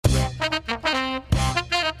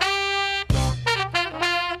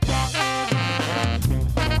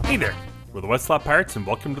Hey there, we're the Westlaw Pirates and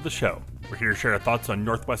welcome to the show. We're here to share our thoughts on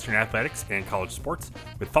Northwestern athletics and college sports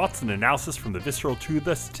with thoughts and analysis from the visceral to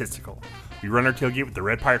the statistical. We run our tailgate with the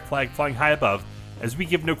red pirate flag flying high above as we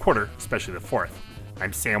give no quarter, especially the fourth.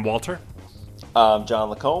 I'm Sam Walter. I'm John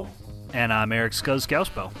Lacombe. And I'm Eric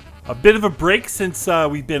Skoskauspo. A bit of a break since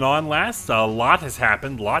we've been on last. A lot has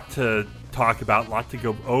happened, a lot to talk about, a lot to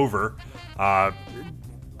go over.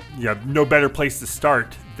 No better place to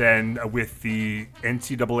start than with the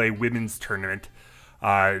NCAA women's tournament.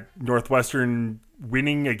 Northwestern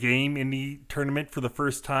winning a game in the tournament for the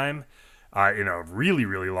first time in a really,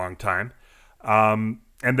 really long time. And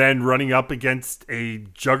then running up against a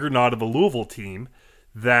juggernaut of a Louisville team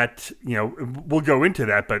that, we'll go into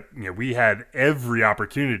that, but, we had every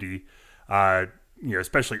opportunity,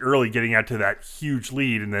 especially early getting out to that huge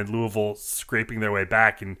lead and then Louisville scraping their way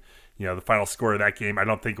back. And, the final score of that game, I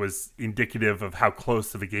don't think was indicative of how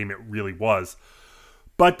close of a game it really was.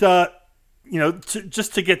 But,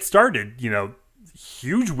 just to get started,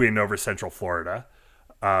 huge win over Central Florida.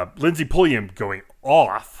 Lindsey Pulliam going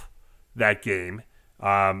off that game,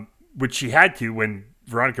 which she had to when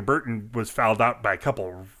Veronica Burton was fouled out by a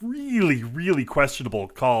couple really, really questionable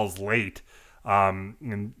calls late.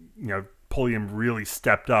 And Pulliam really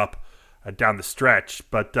stepped up down the stretch.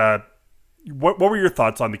 But what were your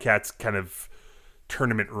thoughts on the Cats' kind of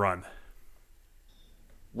tournament run?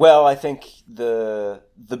 Well, I think the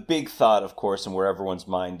big thought, of course, and where everyone's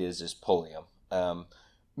mind is Pulliam.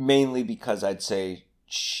 Mainly because I'd say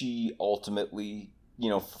she ultimately,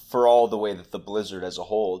 for all the way that the Blizzard as a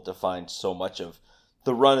whole defined so much of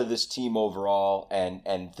the run of this team overall,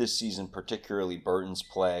 and this season particularly Burton's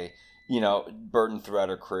play. Burton throughout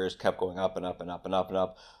her career has kept going up and up and up and up and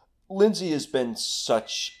up. Lindsey has been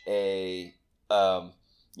such a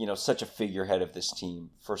such a figurehead of this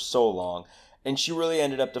team for so long, and she really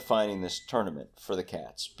ended up defining this tournament for the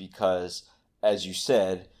Cats because, as you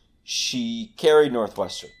said, she carried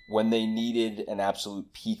Northwestern when they needed an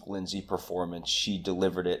absolute peak Lindsey performance. She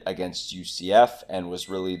delivered it against UCF and was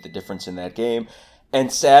really the difference in that game.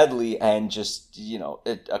 And sadly, and just,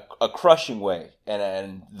 a crushing way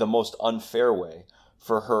and the most unfair way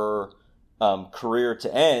for her career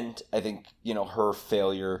to end, I think, her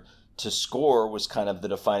failure to score was kind of the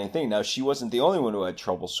defining thing. Now, she wasn't the only one who had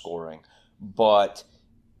trouble scoring, but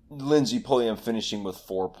Lindsey Pulliam finishing with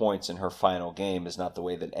 4 points in her final game is not the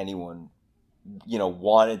way that anyone,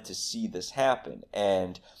 wanted to see this happen.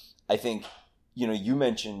 And I think, you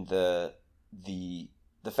mentioned the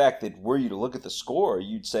fact that were you to look at the score,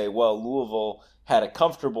 you'd say, well, Louisville had a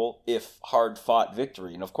comfortable, if hard-fought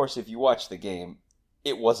victory. And, of course, if you watch the game,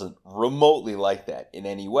 it wasn't remotely like that in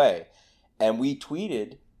any way. And we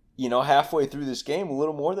tweeted, halfway through this game, a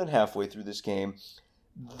little more than halfway through this game,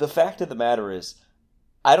 the fact of the matter is,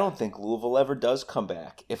 I don't think Louisville ever does come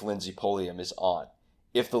back if Lindsey Pulliam is on.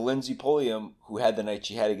 If the Lindsey Pulliam, who had the night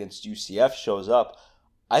she had against UCF, shows up,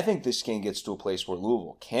 I think this game gets to a place where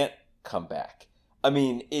Louisville can't come back. I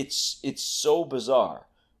mean, it's so bizarre,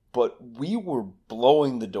 but we were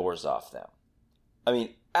blowing the doors off them. I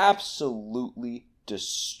mean, absolutely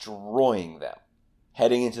destroying them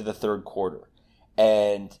heading into the third quarter.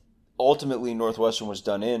 And ultimately, Northwestern was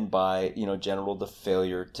done in by, the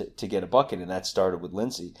failure to get a bucket, and that started with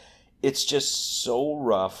Lindsey. It's just so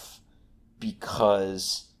rough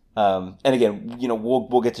because, and again,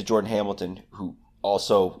 we'll get to Jordan Hamilton, who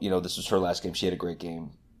also, this was her last game. She had a great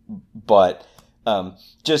game, but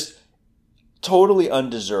just totally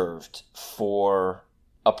undeserved for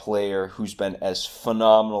a player who's been as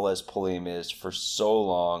phenomenal as Pulliam is for so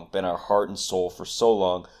long, been our heart and soul for so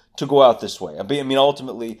long, to go out this way. I mean,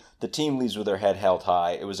 ultimately, the team leaves with their head held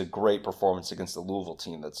high. It was a great performance against the Louisville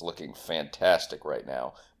team that's looking fantastic right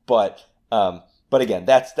now. But again,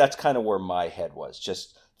 that's kind of where my head was,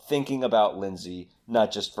 just thinking about Lindsey,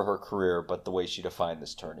 not just for her career, but the way she defined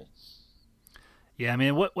this tourney. Yeah, I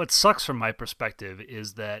mean, what sucks from my perspective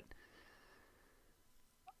is that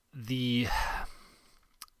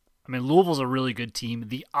Louisville's a really good team.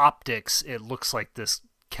 The optics, it looks like this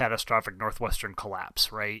catastrophic Northwestern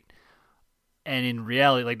collapse, right? And in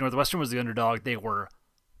reality, like, Northwestern was the underdog. They were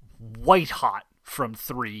white hot from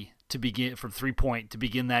 3 point to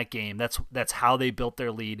begin that game. That's how they built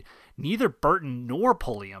their lead. Neither Burton nor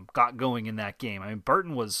Pulliam got going in that game. I mean,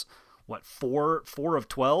 Burton was 4 of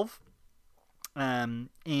 12. And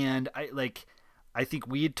I think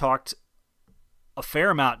we had talked a fair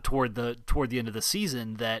amount toward the end of the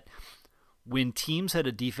season that when teams had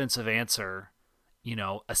a defensive answer,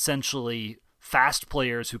 essentially fast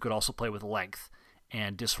players who could also play with length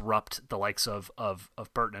and disrupt the likes of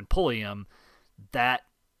Burton and Pulliam, that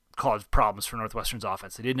caused problems for Northwestern's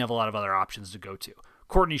offense. They didn't have a lot of other options to go to.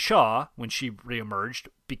 Courtney Shaw, when she reemerged,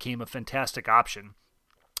 became a fantastic option.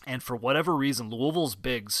 And for whatever reason, Louisville's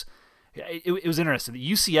bigs, it was interesting.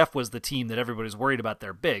 The UCF was the team that everybody was worried about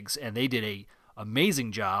their bigs, and they did a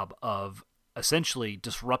amazing job of essentially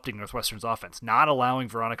disrupting Northwestern's offense, not allowing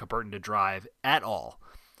Veronica Burton to drive at all,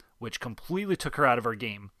 which completely took her out of her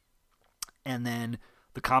game. And then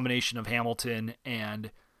the combination of Hamilton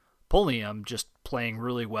and Pulliam just playing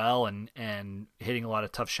really well and hitting a lot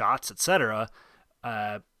of tough shots, etc.,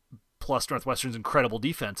 plus Northwestern's incredible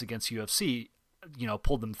defense against UFC,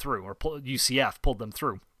 pulled them through, or UCF pulled them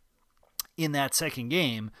through. In that second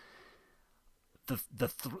game,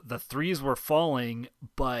 the threes were falling,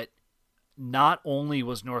 but not only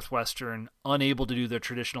was Northwestern unable to do their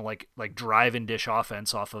traditional like drive and dish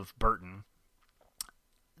offense off of Burton,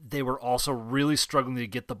 they were also really struggling to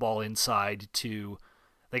get the ball inside to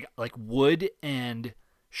like Wood and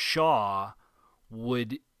Shaw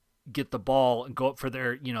would get the ball and go up for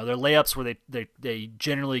their their layups where they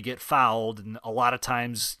generally get fouled, and a lot of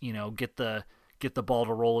times get the ball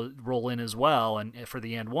to roll in as well, and for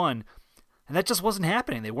the and one, and that just wasn't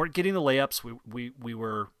happening. They weren't getting the layups. We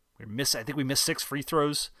missed. I think we missed 6 free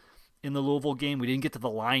throws in the Louisville game. We didn't get to the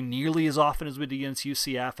line nearly as often as we did against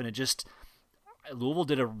UCF, and Louisville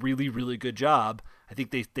did a really, really good job. I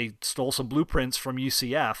think they stole some blueprints from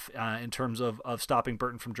UCF in terms of stopping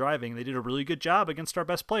Burton from driving. They did a really good job against our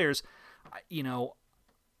best players.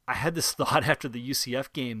 I had this thought after the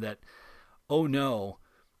UCF game that, oh no,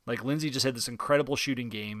 like Lindsay just had this incredible shooting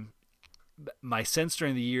game. My sense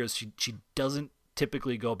during the year is she doesn't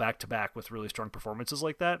typically go back-to-back with really strong performances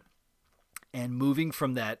like that. And moving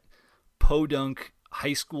from that podunk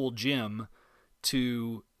high school gym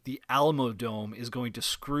to the Alamo Dome is going to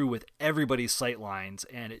screw with everybody's sight lines,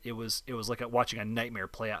 and it was like watching a nightmare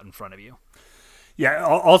play out in front of you. Yeah.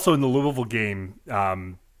 Also in the Louisville game,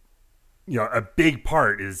 a big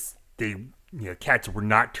part is Cats were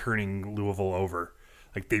not turning Louisville over.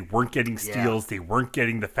 Like they weren't getting steals, They weren't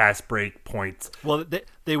getting the fast break points. Well,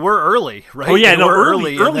 they were early, right? Oh yeah, they were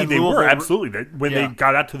early. They were absolutely. When they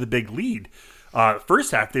got out to the big lead, first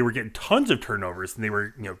half they were getting tons of turnovers and they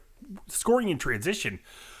were scoring in transition.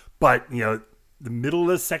 But, the middle of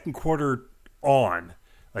the second quarter on,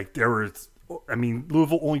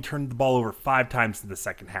 Louisville only turned the ball over 5 times in the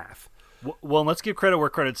second half. Well, let's give credit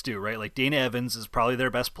where credit's due, right? Like Dana Evans is probably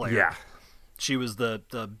their best player. Yeah. She was the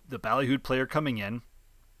ballyhooed player coming in.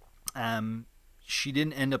 She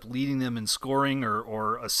didn't end up leading them in scoring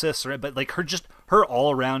or assists, right? But like her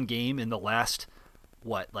all-around game in the last,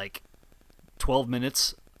 12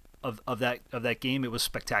 minutes of that game, it was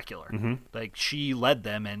spectacular. Mm-hmm. Like she led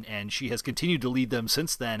them, and she has continued to lead them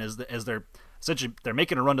since then. As they're essentially they're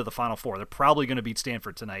making a run to the Final Four. They're probably going to beat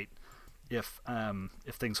Stanford tonight if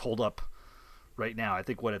things hold up right now. I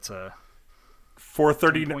think it's a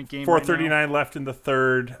 4:39 left in the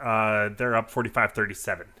third. They're up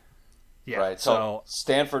 45-37. Yeah. Right. So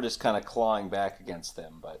Stanford is kind of clawing back against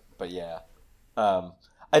them, but yeah,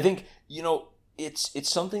 I think It's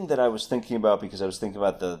something that I was thinking about because I was thinking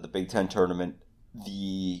about the Big Ten tournament,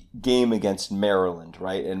 the game against Maryland,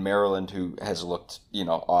 right? And Maryland, who has looked,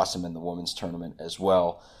 awesome in the women's tournament as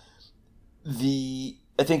well.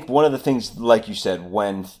 I think one of the things, like you said,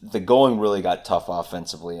 when the going really got tough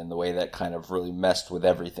offensively and the way that kind of really messed with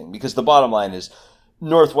everything, because the bottom line is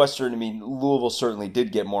Northwestern, Louisville certainly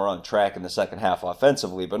did get more on track in the second half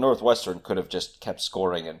offensively, but Northwestern could have just kept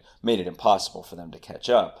scoring and made it impossible for them to catch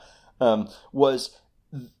up. Was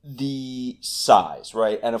the size,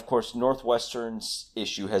 right? And of course, Northwestern's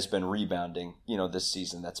issue has been rebounding, this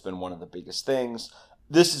season. That's been one of the biggest things.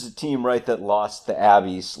 This is a team, right, that lost the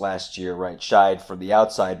Abbeys last year, right? Shied from the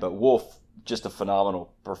outside, but Wolf, just a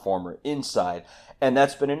phenomenal performer inside. And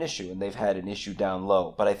that's been an issue, and they've had an issue down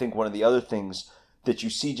low. But I think one of the other things that you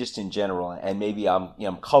see just in general, and maybe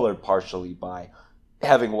I'm colored partially by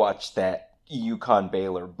having watched that UConn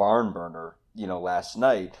Baylor barn burner, last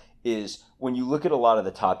night, is when you look at a lot of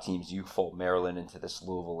the top teams, you fold Maryland into this,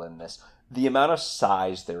 Louisville in this, the amount of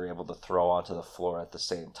size they're able to throw onto the floor at the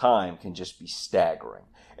same time can just be staggering.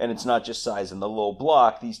 And it's not just size in the low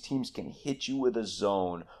block. These teams can hit you with a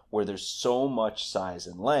zone where there's so much size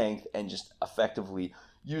and length and just effectively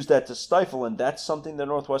use that to stifle, and that's something that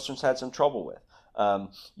Northwestern's had some trouble with.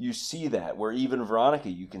 You see that where even Veronica,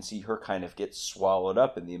 you can see her kind of get swallowed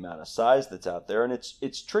up in the amount of size that's out there, and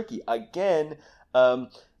it's tricky. Again,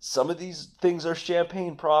 some of these things are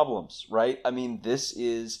champagne problems, right?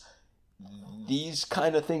 These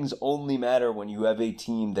kind of things only matter when you have a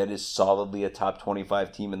team that is solidly a top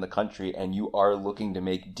 25 team in the country and you are looking to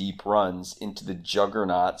make deep runs into the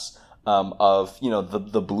juggernauts of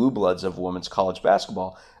the blue bloods of women's college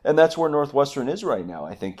basketball, and that's where Northwestern is right now.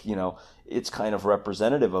 I think it's kind of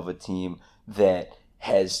representative of a team that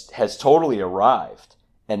has totally arrived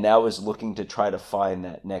and now is looking to try to find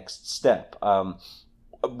that next step.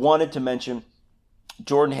 Wanted to mention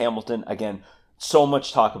Jordan Hamilton again. So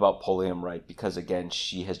much talk about Pulliam, right? Because again,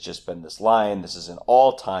 she has just been this lion. This is an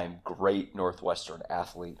all-time great Northwestern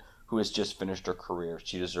athlete who has just finished her career.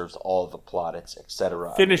 She deserves all the plaudits,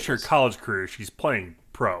 etc. Finished her college career. She's playing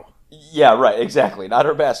pro. Yeah, right. Exactly. Not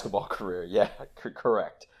her basketball career. Yeah,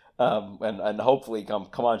 correct. And hopefully, come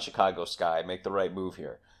on, Chicago Sky, make the right move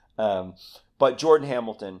here. But Jordan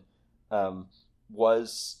Hamilton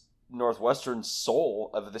was Northwestern's soul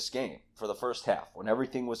of this game for the first half. When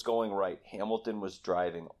everything was going right, Hamilton was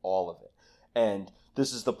driving all of it. And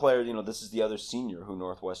this is the player, this is the other senior who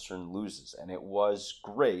Northwestern loses. And it was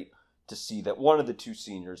great to see that one of the two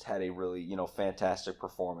seniors had a really, fantastic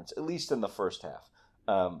performance, at least in the first half,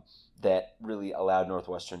 that really allowed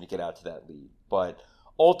Northwestern to get out to that lead. But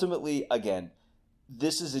ultimately, again,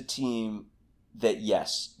 this is a team that,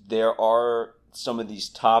 yes, there are some of these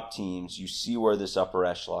top teams. You see where this upper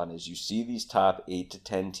echelon is. You see these top 8 to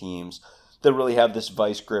 10 teams that really have this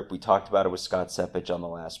vice grip. We talked about it with Scott Sepich on the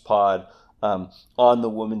last pod on the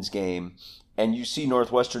women's game. And you see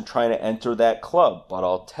Northwestern trying to enter that club. But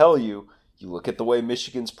I'll tell you, you look at the way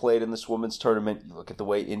Michigan's played in this women's tournament, you look at the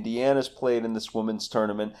way Indiana's played in this women's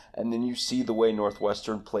tournament, and then you see the way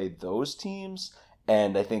Northwestern played those teams.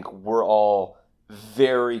 And I think we're all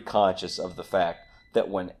very conscious of the fact that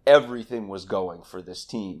when everything was going for this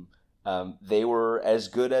team, they were as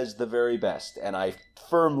good as the very best. And I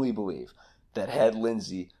firmly believe that had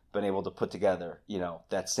Lindsay been able to put together,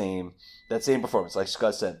 that same performance, like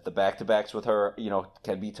Scott said, the back-to-backs with her,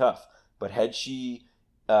 can be tough. But had she,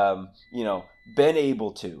 been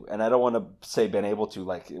able to, and I don't want to say been able to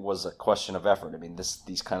like it was a question of effort. I mean,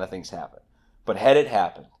 these kind of things happen. But had it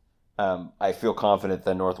happened, I feel confident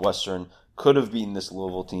that Northwestern could have beaten this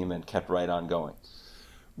Louisville team and kept right on going.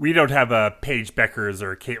 We don't have a Paige Beckers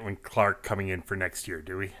or a Caitlin Clark coming in for next year,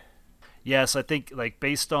 do we? Yes, I think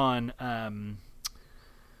based on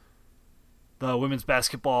the women's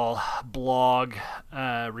basketball blog,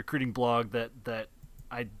 recruiting blog that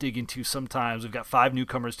I dig into sometimes, we've got 5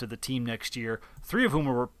 newcomers to the team next year, 3 of whom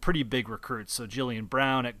were pretty big recruits. So Jillian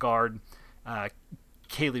Brown at guard,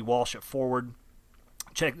 Kaylee Walsh at forward,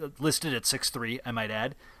 listed at 6'3", I might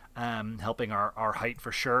add. Helping our height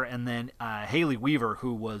for sure. And then Haley Weaver,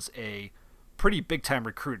 who was a pretty big-time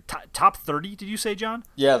recruit. Top 30, did you say, John?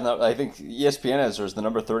 Yeah, no, I think ESPN has her as the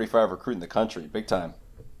number 35 recruit in the country. Big time.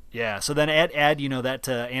 Yeah, so then add that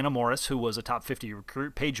to Anna Morris, who was a top 50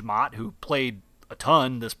 recruit. Paige Mott, who played a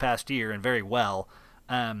ton this past year and very well.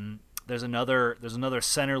 There's another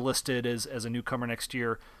center listed as a newcomer next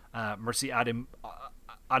year. Mercy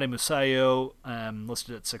Ademusayo,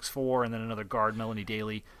 listed at 6'4", and then another guard, Melanie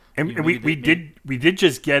Daly. And we did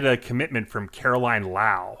just get a commitment from Caroline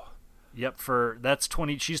Lau. Yep, that's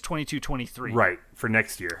 20. She's 22, 23. Right, for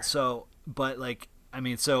next year. So, but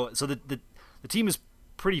so the team is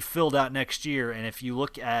pretty filled out next year, and if you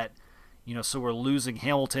look at, so we're losing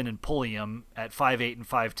Hamilton and Pulliam at 5'8" and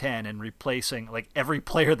 5'10", and replacing every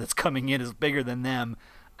player that's coming in is bigger than them.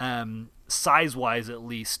 Size-wise, at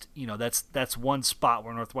least, that's one spot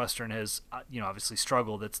where Northwestern has, obviously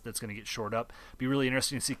struggled. That's going to get shored up. Be really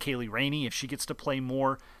interesting to see Kaylee Rainey if she gets to play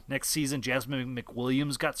more next season. Jasmine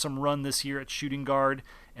McWilliams got some run this year at shooting guard,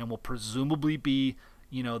 and will presumably be,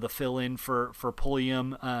 the fill-in for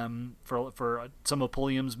Pulliam, for some of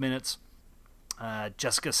Pulliam's minutes.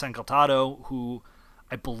 Jessica Sancaltado, who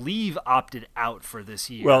I believe opted out for this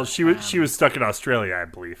year. Well, she was stuck in Australia, I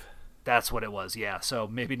believe. That's what it was, yeah. So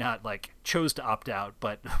maybe not chose to opt out,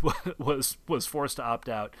 but was forced to opt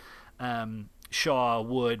out. Shaw,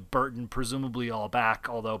 Wood, Burton, presumably all back,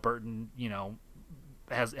 although Burton,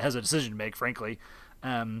 has a decision to make, frankly.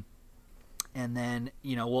 And then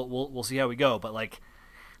we'll see how we go. But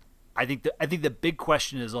I think the big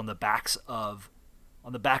question is on the back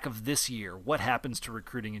of this year, what happens to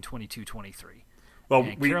recruiting in 22-23? Well,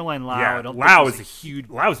 Caroline Lau, yeah, I don't Lau think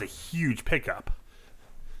is a huge pickup.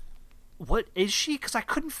 What is she? Because I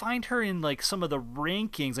couldn't find her in some of the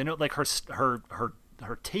rankings. I know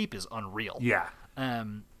her tape is unreal. Yeah.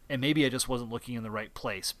 And maybe I just wasn't looking in the right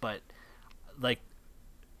place. But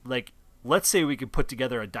let's say we could put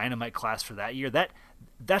together a dynamite class for that year.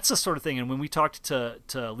 That's the sort of thing. And when we talked to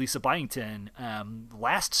Lisa Byington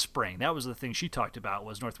last spring, that was the thing she talked about,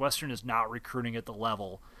 was Northwestern is not recruiting at the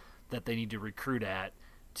level that they need to recruit at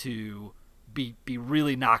to be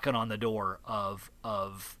really knocking on the door of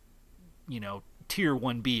Tier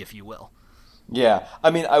 1B, if you will. Yeah,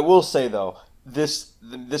 I mean, I will say though, this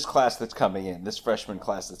class that's coming in, this freshman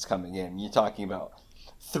class that's coming in, you're talking about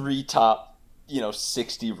three top,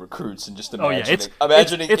 60 recruits, and just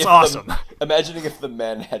imagining it's if awesome. Imagining if the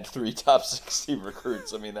men had three top 60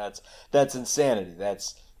 recruits. I mean, that's insanity.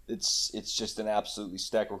 It's just an absolutely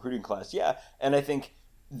stacked recruiting class. Yeah, and I think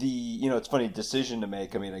it's funny decision to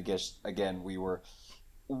make. I mean, I guess again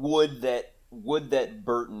would that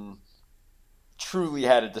Burton truly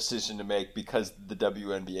had a decision to make because the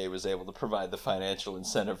WNBA was able to provide the financial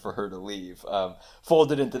incentive for her to leave.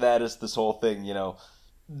 Folded into that is this whole thing,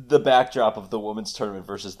 the backdrop of the women's tournament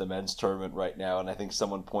versus the men's tournament right now. And I think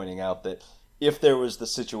someone pointing out that if there was the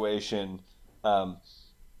situation, the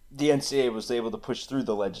NCAA was able to push through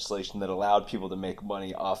the legislation that allowed people to make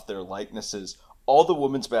money off their likenesses, all the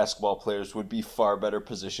women's basketball players would be far better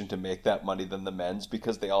positioned to make that money than the men's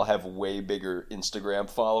because they all have way bigger Instagram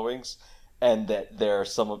followings. And that there are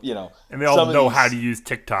some of, and they all know how to use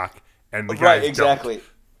TikTok. And the guys right, exactly. don't.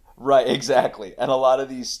 Right, exactly. And a lot of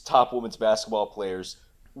these top women's basketball players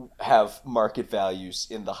have market values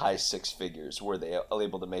in the high six figures where they are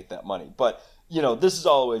able to make that money. But, this is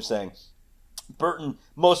all a way of saying Burton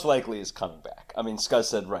most likely is coming back. I mean, Scuzz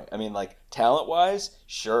said right. I mean, like, talent-wise,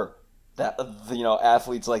 sure. That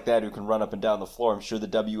athletes like that who can run up and down the floor, I'm sure the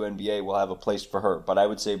WNBA will have a place for her. But I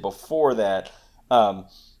would say before that,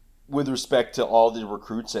 with respect to all the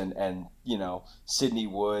recruits and Sydney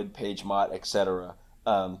Wood, Paige Mott, etc.,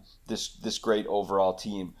 this great overall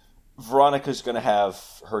team, Veronica's going to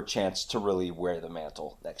have her chance to really wear the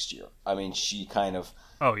mantle next year. I mean, she kind of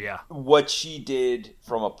what she did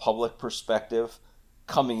from a public perspective,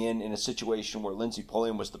 coming in a situation where Lindsey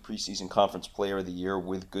Pulliam was the preseason conference player of the year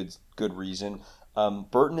with good reason.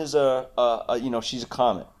 Burton is she's a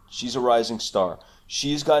comet. She's a rising star.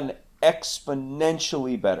 She's gotten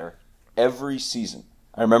exponentially better every season.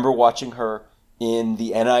 I remember watching her in the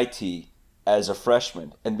NIT as a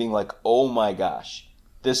freshman and being like, oh my gosh,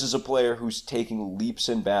 this is a player who's taking leaps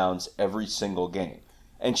and bounds every single game.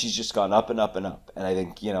 And she's just gone up and up and up. And I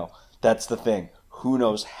think, that's the thing. Who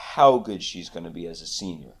knows how good she's going to be as a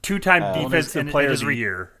senior. Two-time defensive player of the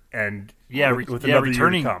year. And with another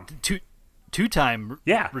returning year to come. Two-time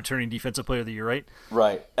returning defensive player of the year, right?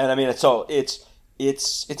 Right. And I mean, it's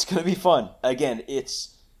going to be fun. Again,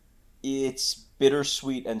 it's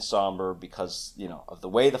bittersweet and somber because, of the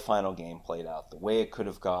way the final game played out, the way it could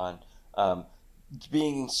have gone,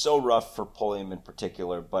 being so rough for Pulliam in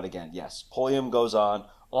particular. But again, yes, Pulliam goes on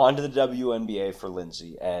to the WNBA for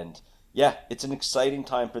Lindsey. And yeah, it's an exciting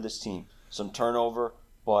time for this team. Some turnover,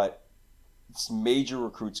 but it's major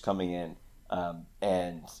recruits coming in.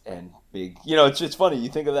 And big, it's funny. You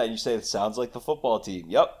think of that and you say, it sounds like the football team.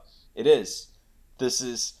 Yep, it is. This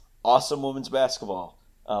is awesome women's basketball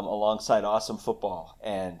alongside awesome football.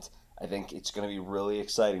 And I think it's going to be really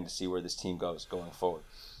exciting to see where this team goes going forward.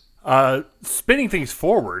 Spinning things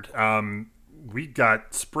forward, we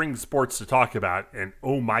got spring sports to talk about. And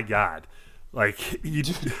oh my God, like,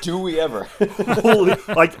 do we ever?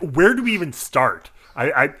 Like, where do we even start?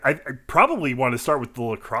 I probably want to start with the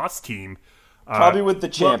lacrosse team. Probably with the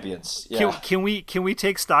champions. Well, can we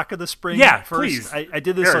take stock of the spring? Yeah, first? Please. I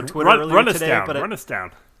did this on Twitter earlier today. Run us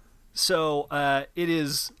down. So it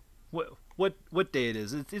is what day it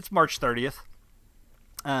is? It's March 30th.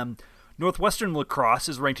 Northwestern lacrosse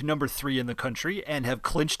is ranked number 3 in the country and have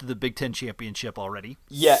clinched the Big Ten championship already.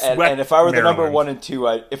 Yeah, and if I were the number 1 and 2,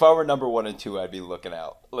 I'd be looking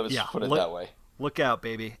out. Let's put it that way. Look out,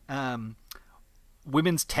 baby.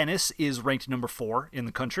 Women's tennis is ranked number 4 in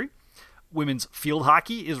the country. Women's field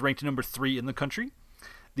hockey is ranked number 3 in the country.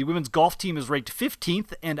 The women's golf team is ranked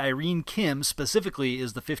 15th, and Irene Kim specifically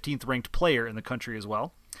is the 15th ranked player in the country as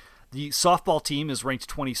well. The softball team is ranked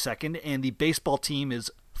 22nd, and the baseball team is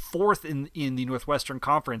 4th in the Northwestern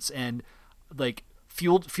Conference, and like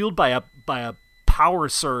fueled by a power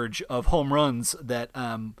surge of home runs that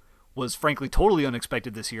was frankly totally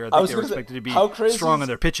unexpected this year. I think they were expected to be strong on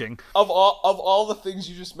their pitching. Of all the things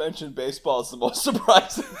you just mentioned, baseball is the most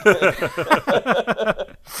surprising thing.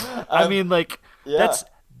 I mean,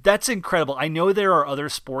 that's incredible. I know there are other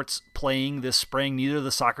sports playing this spring. Neither of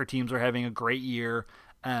the soccer teams are having a great year.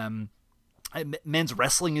 Men's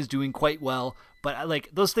wrestling is doing quite well, but like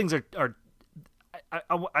those things are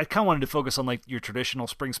I kind of wanted to focus on like your traditional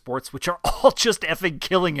spring sports, which are all just effing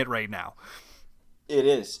killing it right now. It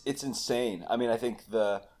is. It's insane. I mean, I think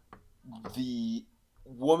the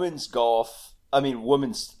women's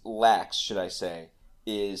lax, should I say,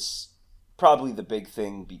 is probably the big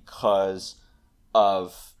thing because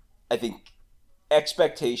of, I think,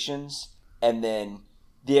 expectations, and then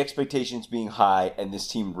the expectations being high and this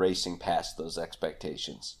team racing past those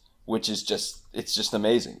expectations. which is just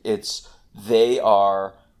amazing. They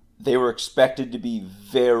were expected to be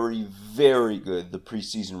very, very good. The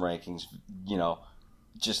preseason rankings,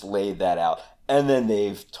 just laid that out. And then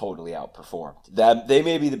they've totally outperformed. They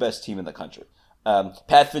may be the best team in the country.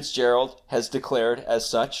 Pat Fitzgerald has declared as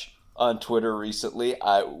such on Twitter recently.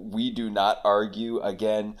 We do not argue.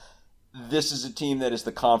 Again, this is a team that is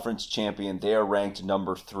the conference champion. They are ranked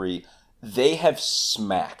number 3. They have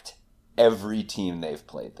smacked every team they've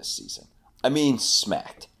played this season. I mean,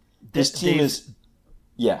 smacked. This team is...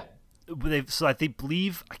 Yeah. I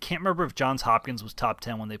believe, I can't remember if Johns Hopkins was top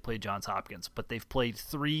 10 when they played Johns Hopkins, but they've played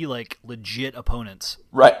 3 legit opponents.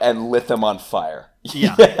 Right, and lit them on fire.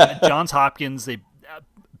 Yeah. Johns Hopkins,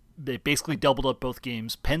 they basically doubled up both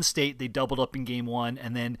games. Penn State, they doubled up in game 1,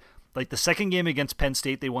 and then the second game against Penn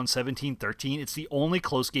State, they won 17-13. It's the only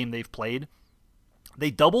close game they've played.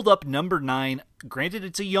 They doubled up number 9. Granted,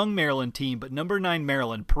 it's a young Maryland team, but number 9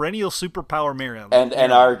 Maryland, perennial superpower Maryland.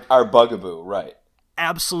 And our bugaboo, right.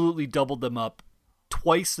 Absolutely doubled them up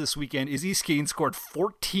twice this weekend. Izzy Skane scored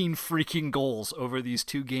 14 freaking goals over these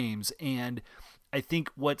 2 games, and I think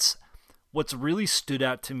what's really stood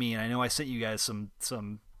out to me, and I know I sent you guys some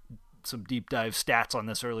deep dive stats on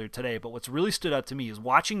this earlier today, but what's really stood out to me is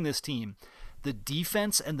watching this team, the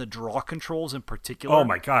defense and the draw controls in particular. Oh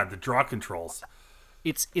my God, the draw controls.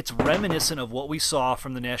 It's reminiscent of what we saw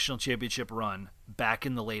from the national championship run back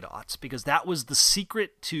in the late aughts, because that was the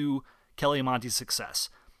secret to Kelly Amonte's success.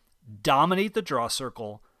 Dominate the draw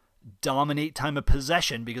circle, dominate time of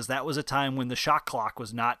possession, because that was a time when the shot clock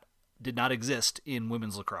did not exist in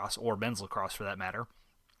women's lacrosse, or men's lacrosse for that matter.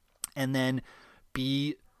 And then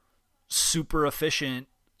be super efficient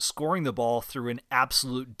scoring the ball through an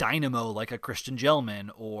absolute dynamo like a Christian Gelman,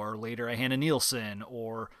 or later a Hannah Nielsen,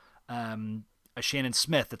 or a Shannon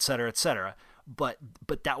Smith, et cetera, et cetera. But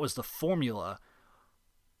that was the formula.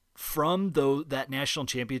 From that national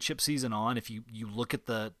championship season on, if you look at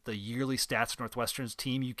the yearly stats of Northwestern's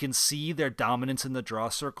team, you can see their dominance in the draw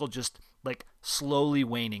circle just slowly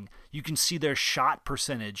waning. You can see their shot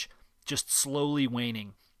percentage just slowly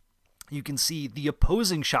waning. You can see the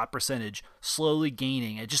opposing shot percentage slowly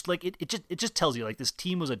gaining. It just tells you this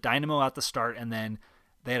team was a dynamo at the start, and then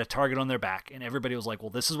they had a target on their back, and everybody was like, well,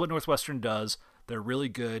 this is what Northwestern does. They're really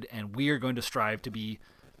good, and we are going to strive to be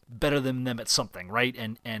better than them at something, right?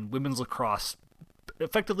 And women's lacrosse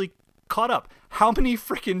effectively caught up. How many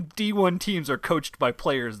freaking D1 teams are coached by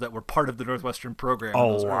players that were part of the Northwestern program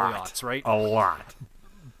in those early aughts, right? A lot.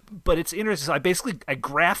 But it's interesting. So I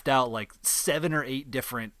graphed out 7 or 8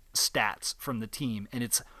 different stats from the team, and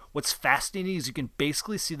what's fascinating is you can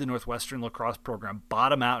basically see the Northwestern lacrosse program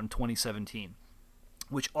bottom out in 2017,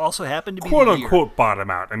 which also happened to be quote the unquote year.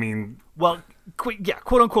 Bottom out. I mean, well,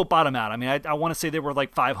 quote unquote bottom out. I mean, I want to say they were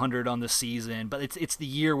 500 on the season, but it's the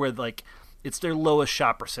year where it's their lowest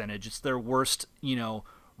shot percentage. It's their worst,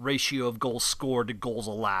 ratio of goals scored to goals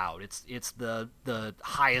allowed. It's the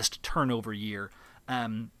highest turnover year.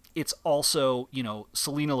 It's also,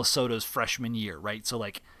 Selena Lesoto's freshman year, right? So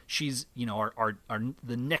she's,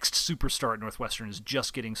 the next superstar at Northwestern is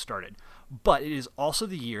just getting started. But it is also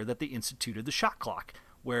the year that they instituted the shot clock,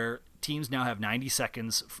 where teams now have 90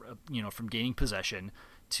 seconds, from gaining possession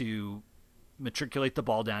to matriculate the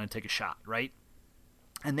ball down and take a shot, right?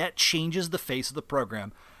 And that changes the face of the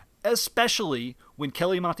program, especially when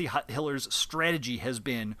Kelly Amonte Hiller's strategy has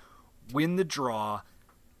been win the draw,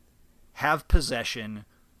 have possession,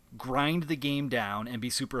 grind the game down, and be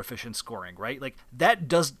super efficient scoring, right?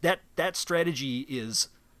 That strategy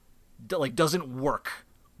doesn't work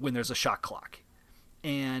when there's a shot clock.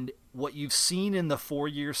 And what you've seen in the 4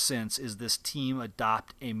 years since is this team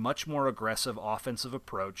adopt a much more aggressive offensive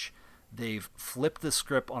approach. They've flipped the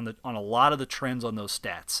script on a lot of the trends on those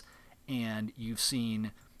stats, and you've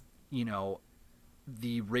seen,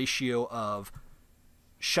 the ratio of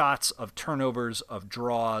shots, of turnovers, of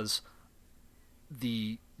draws,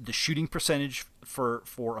 the shooting percentage for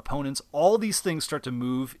opponents. All these things start to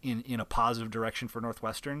move in a positive direction for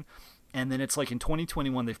Northwestern, and then it's in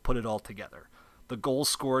 2021 they've put it all together. The goals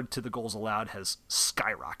scored to the goals allowed has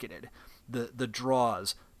skyrocketed. The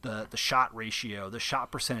draws, the shot ratio, the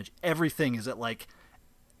shot percentage, everything is at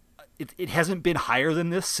it hasn't been higher than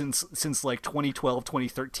this since 2012,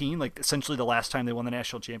 2013, essentially the last time they won the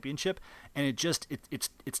national championship. And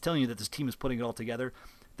it's telling you that this team is putting it all together.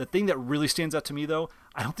 The thing that really stands out to me, though,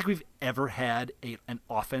 I don't think we've ever had an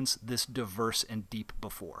offense this diverse and deep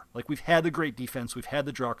before. We've had the great defense, we've had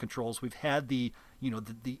the draw controls, we've had the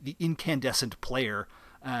incandescent player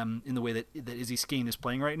in the way that Izzy Skane is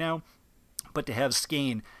playing right now. But to have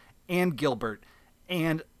Skane and Gilbert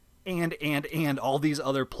and and all these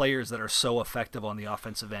other players that are so effective on the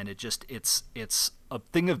offensive end. It's a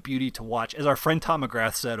thing of beauty to watch. As our friend Tom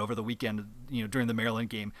McGrath said over the weekend, during the Maryland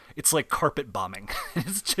game, it's like carpet bombing.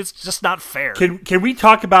 It's just not fair. Can we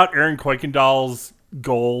talk about Aaron Kuykendall's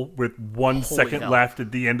goal with 1 second hell. left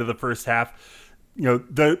at the end of the first half?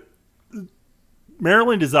 The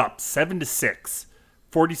Maryland is up 7-6.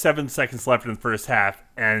 47 seconds left in the first half,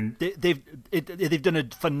 and they've done a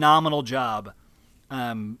phenomenal job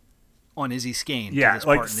on Izzy Skane. Yeah,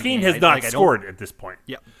 like Skane has not scored at this point.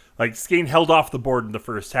 Yeah, like Skane held off the board in the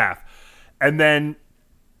first half, and then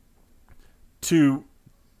to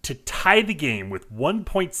tie the game with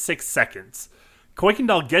 1.6 seconds,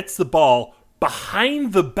 Kuykendall gets the ball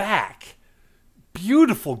behind the back.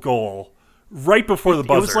 Beautiful goal right before the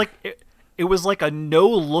buzzer. It was like a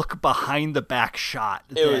no-look behind-the-back shot.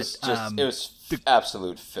 It was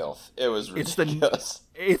absolute filth. It was ridiculous.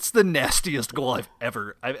 It's the nastiest goal I've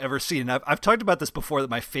ever seen. And I've talked about this before, that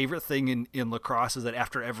my favorite thing in lacrosse is that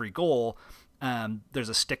after every goal, there's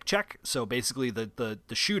a stick check. So basically the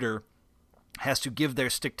shooter has to give their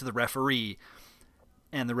stick to the referee,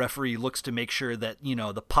 and the referee looks to make sure that,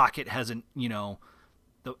 the pocket hasn't,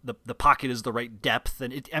 the pocket is the right depth.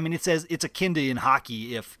 And it says it's akin to in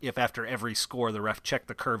hockey if after every score the ref checked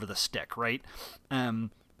the curve of the stick, right?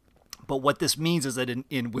 But what this means is that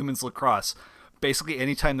in women's lacrosse, basically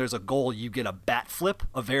anytime there's a goal, you get a bat flip,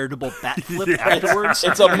 a veritable bat flip afterwards.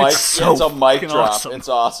 It's a mic drop. Awesome. It's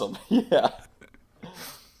awesome. Yeah,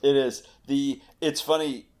 it is. It's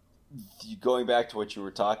funny, going back to what you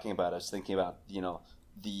were talking about, I was thinking about,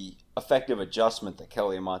 the effective adjustment that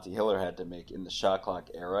Kelly Amonte Hiller had to make in the shot clock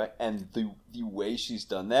era, and the way she's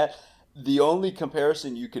done that. The only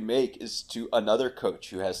comparison you can make is to another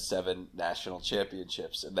coach who has 7 national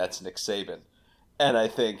championships, and that's Nick Saban. And I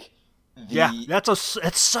think that's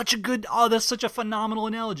such a phenomenal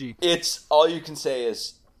analogy. It's all you can say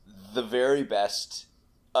is the very best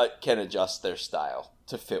can adjust their style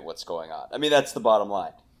to fit what's going on. I mean, that's the bottom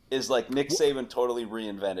line. Is like Nick Saban totally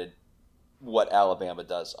reinvented what Alabama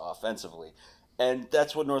does offensively, and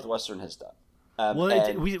that's what Northwestern has done.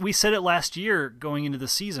 We said it last year going into the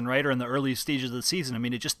season, right, or in the early stages of the season. I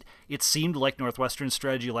mean, it seemed like Northwestern's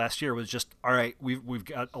strategy last year was just, all right, we've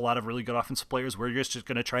got a lot of really good offensive players. We're just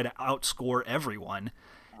going to try to outscore everyone.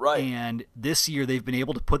 Right. And this year they've been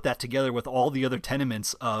able to put that together with all the other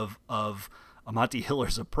tenements of Amonte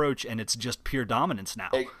Hiller's approach, and it's just pure dominance now.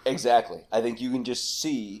 Exactly. I think you can just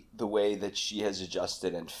see the way that she has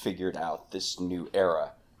adjusted and figured out this new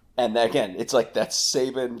era. And again, it's like that's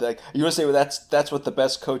Saban. Like you want to say, well, that's what the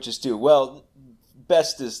best coaches do. Well,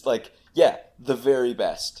 best is the very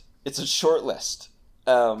best. It's a short list,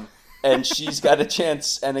 and she's got a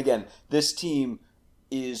chance. And again, this team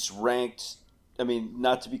is ranked. I mean,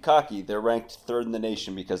 not to be cocky, they're ranked 3rd in the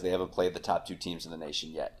nation because they haven't played the top 2 teams in the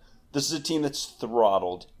nation yet. This is a team that's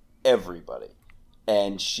throttled everybody,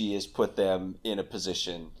 and she has put them in a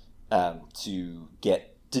position to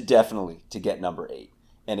get number 8.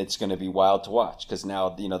 And it's going to be wild to watch because now,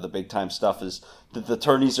 the big time stuff is the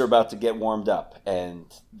tourneys are about to get warmed up, and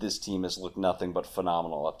this team has looked nothing but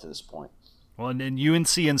phenomenal up to this point. Well, and then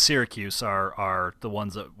UNC and Syracuse are the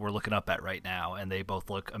ones that we're looking up at right now, and they both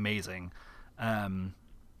look amazing.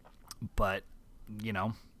 But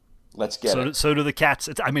let's get it. So do the Cats.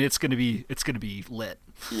 It's going to be lit.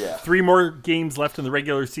 Yeah. 3 more games left in the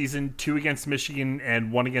regular season: 2 against Michigan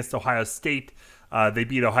and 1 against Ohio State. They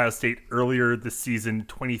beat Ohio State earlier this season,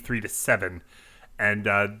 23-7, and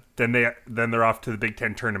then they're off to the Big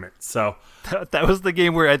Ten tournament. So that was the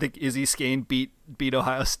game where I think Izzy Skane beat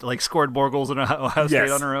Ohio State, scored more goals than Ohio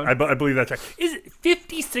State on her own. I believe that's right. Is it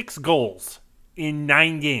 56 goals in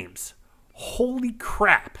 9 games? Holy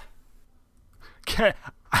crap!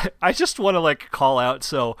 I just want to call out.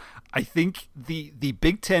 So I think the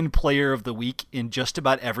Big Ten player of the week in just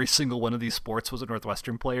about every single one of these sports was a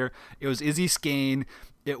Northwestern player. It was Izzy Skane.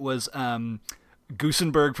 It was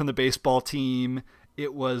Goosenberg from the baseball team.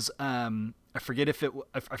 It was I forget who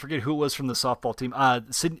it was from the softball team.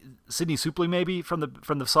 Sydney Supley maybe from the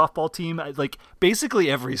softball team. Basically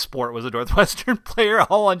every sport was a Northwestern player,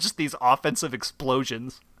 all on just these offensive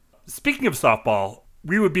explosions. Speaking of softball,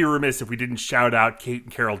 we would be remiss if we didn't shout out Kate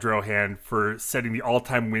and Carol Drohan for setting the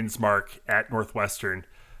all-time wins mark at Northwestern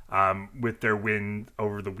with their win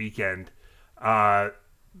over the weekend.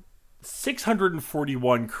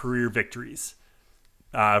 641 career victories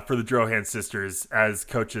for the Drohan sisters as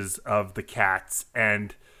coaches of the Cats.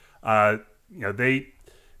 And, they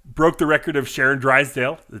broke the record of Sharon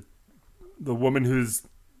Drysdale, the woman whose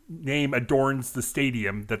name adorns the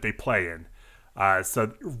stadium that they play in.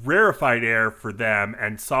 So rarefied air for them,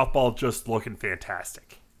 and softball just looking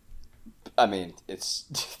fantastic. I mean,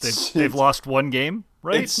 they've lost one game,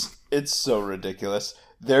 right? It's so ridiculous.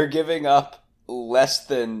 They're giving up less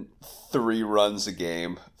than 3 runs a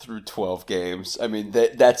game through 12 games. I mean,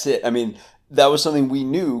 that's it. I mean, that was something we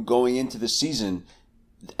knew going into the season.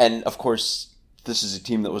 And, of course, this is a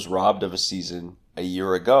team that was robbed of a season a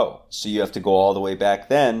year ago. So you have to go all the way back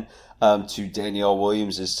then to Danielle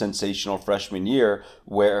Williams' sensational freshman year,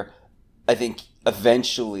 where I think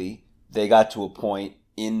eventually they got to a point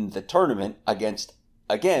in the tournament against,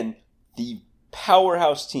 again, the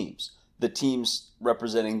powerhouse teams, the teams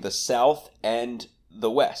representing the South and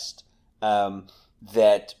the West.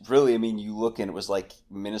 That really, I mean, you look and it was like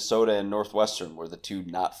Minnesota and Northwestern were the two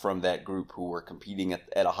not from that group who were competing at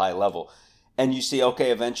a high level. And you see,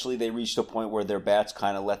 okay, eventually they reached a point where their bats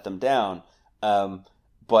kind of let them down.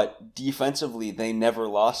 But defensively, they never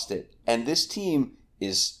lost it. And this team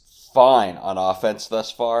is fine on offense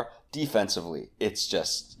thus far. Defensively, it's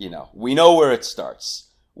just, we know where it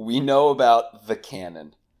starts. We know about the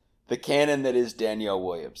cannon that is Danielle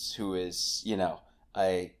Williams, who is, we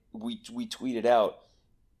tweeted out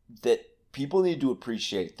that people need to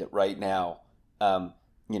appreciate that right now,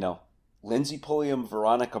 Lindsey Pulliam,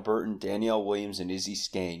 Veronica Burton, Danielle Williams, and Izzy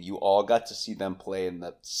Skane, you all got to see them play in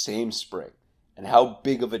the same spring, and how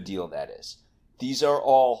big of a deal that is. These are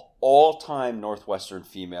all all-time Northwestern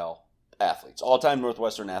female athletes, all-time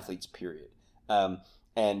Northwestern athletes, period.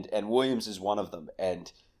 And Williams is one of them.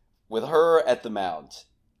 And with her at the mound,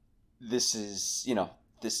 this is,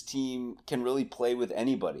 this team can really play with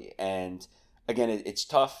anybody. And again, it's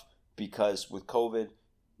tough because with COVID,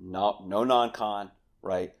 no non-con,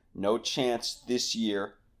 right? No chance this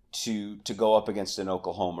year to go up against an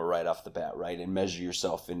Oklahoma right off the bat, right? And measure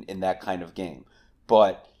yourself in that kind of game.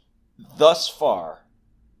 But thus far,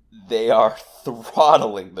 they are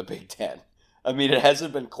throttling the Big Ten. I mean, it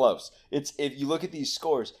hasn't been close. If you look at these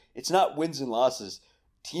scores, it's not wins and losses.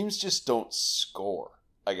 Teams just don't score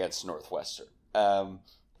against Northwestern.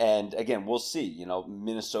 And again, we'll see.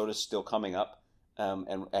 Minnesota's still coming up,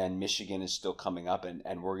 and Michigan is still coming up,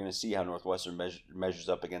 and we're going to see how Northwestern measures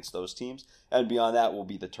up against those teams. And beyond that will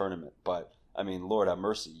be the tournament. But, I mean, Lord have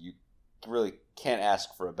mercy, you really can't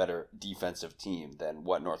ask for a better defensive team than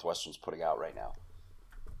what Northwestern's putting out right now.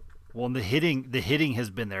 Well, and the hitting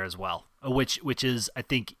has been there as well, which is, I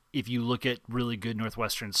think, if you look at really good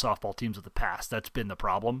Northwestern softball teams of the past, that's been the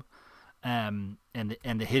problem. And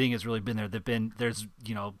the hitting has really been there. There's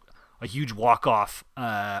a huge walk-off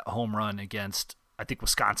home run against, I think,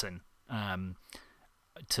 Wisconsin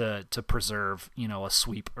to preserve a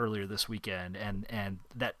sweep earlier this weekend, and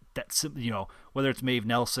that whether it's Maeve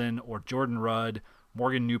Nelson or Jordan Rudd,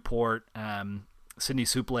 Morgan Newport, Sydney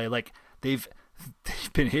Supley, like they've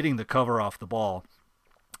been hitting the cover off the ball.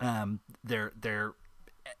 They're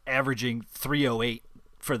averaging 308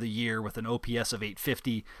 for the year with an OPS of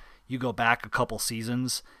 850. You go back a couple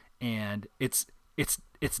seasons and it's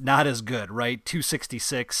not as good, right?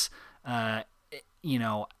 266,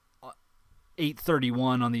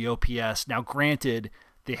 831 on the OPS. Now, granted,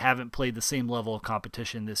 they haven't played the same level of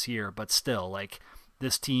competition this year, but still, like,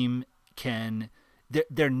 this team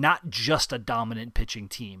they're not just a dominant pitching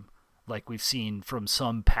team like we've seen from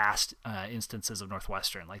some past instances of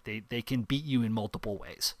Northwestern. Like, they can beat you in multiple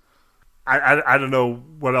ways. I don't know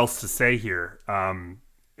what else to say here. I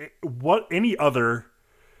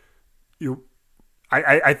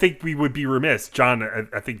think we would be remiss, John.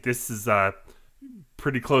 I think this is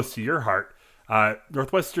pretty close to your heart.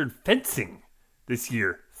 Northwestern fencing this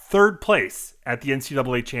year, 3rd place at the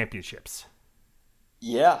NCAA championships.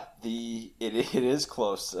 Yeah, it is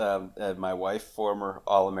close. My wife, former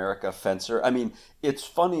All-America fencer. I mean, it's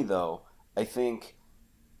funny though. I think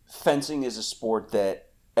fencing is a sport that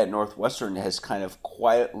at Northwestern has kind of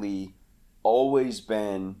quietly always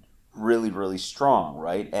been really, really strong,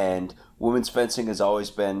 right? And women's fencing has always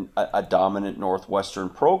been a dominant Northwestern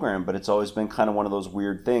program, but it's always been kind of one of those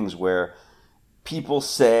weird things where people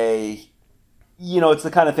say, it's the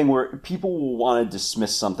kind of thing where people will want to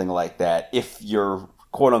dismiss something like that if your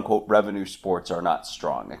quote-unquote revenue sports are not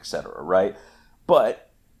strong, etc., right? But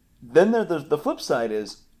then the flip side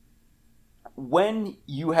is when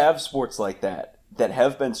you have sports like that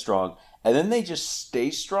have been strong, and then they just stay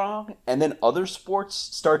strong, and then other sports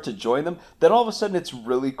start to join them, then all of a sudden it's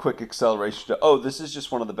really quick acceleration to, this is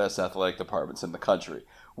just one of the best athletic departments in the country,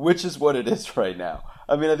 which is what it is right now.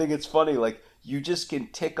 I mean, I think it's funny, like, you just can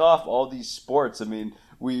tick off all these sports. I mean,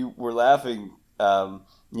 we were laughing, a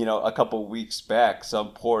couple weeks back, some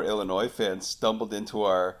poor Illinois fan stumbled into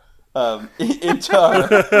our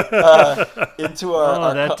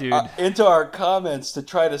comments to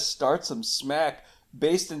try to start some smack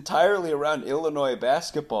based entirely around Illinois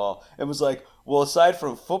basketball, and was like, well, aside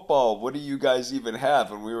from football, what do you guys even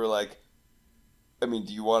have? And we were like, I mean,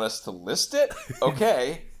 do you want us to list it?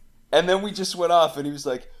 Okay. And then we just went off, and he was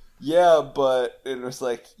like, yeah, but it was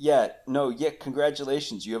like,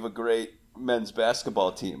 congratulations, you have a great men's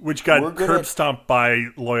basketball team. Which got curb stomped by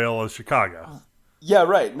Loyola Chicago. Yeah,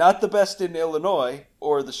 right. Not the best in Illinois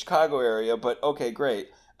or the Chicago area, but okay, great.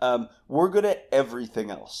 We're good at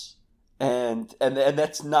everything else. And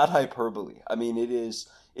that's not hyperbole. I mean,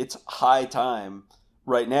 it's high time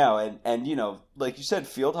right now. And you know, like you said,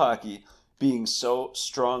 field hockey being so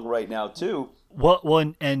strong right now too.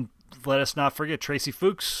 Well, and let us not forget Tracy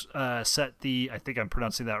Fuchs set the, I think I'm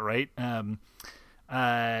pronouncing that right,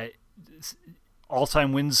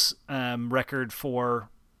 all-time wins record for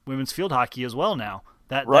women's field hockey as well now.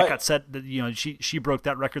 That got set, you know, she broke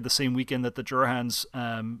that record the same weekend that the Jurahans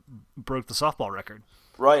broke the softball record.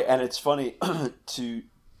 Right, and it's funny to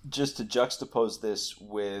juxtapose this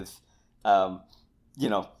with, you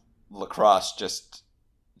know, lacrosse just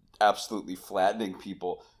absolutely flattening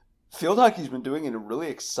people. Field hockey's been doing it in a really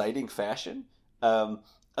exciting fashion, not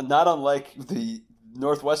unlike the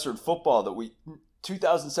Northwestern football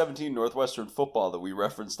 2017 Northwestern football that we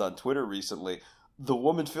referenced on Twitter recently. The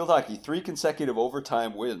women's field hockey, 3 consecutive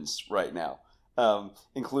overtime wins right now,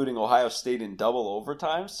 including Ohio State in double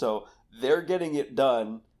overtime. So they're getting it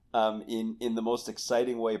done in the most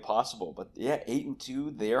exciting way possible. But yeah,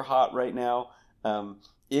 8-2, they're hot right now.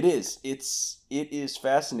 It is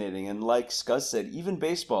fascinating, and like Scuzz said, even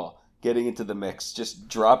baseball getting into the mix, just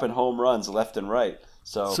dropping home runs left and right.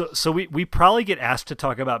 So we probably get asked to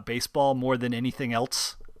talk about baseball more than anything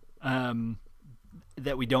else.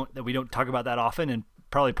 That we don't talk about that often, and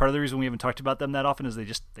probably part of the reason we haven't talked about them that often is they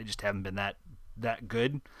just haven't been that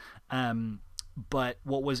good. But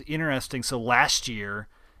what was interesting, so last year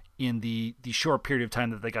in the short period of time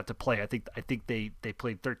that they got to play, I think they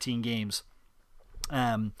played 13 games.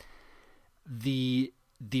 The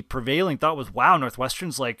prevailing thought was, wow,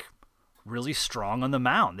 Northwestern's like really strong on the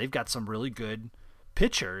mound. They've got some really good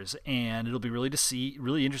pitchers, and it'll be really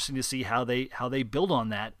interesting to see how they build on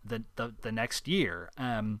that the next year.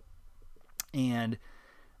 And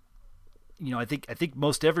you know, I think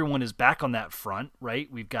most everyone is back on that front, right?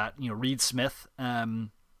 We've got, you know, Reed Smith no,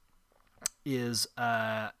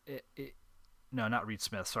 not Reed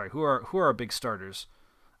Smith. Sorry, who are our big starters?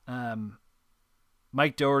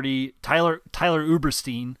 Mike Doherty, Tyler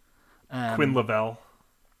Uberstein, Quinn Lavelle,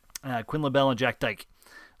 and Jack Dyke.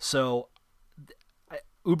 So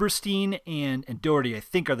Uberstein and Doherty, I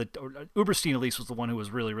think, are Uberstein at least was the one who was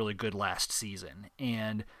really, really good last season.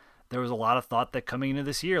 And there was a lot of thought that coming into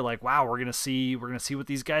this year, like, wow, we're gonna see what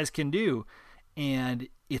these guys can do. And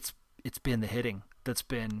it's been the hitting that's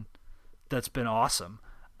been awesome.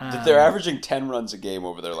 They're averaging 10 runs a game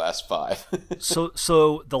over their last 5.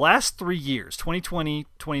 So the last 3 years, 2020,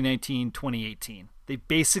 2019, 2018, they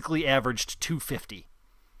basically averaged 250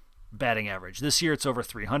 batting average. This year it's over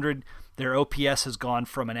 300. Their OPS has gone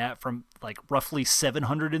from like roughly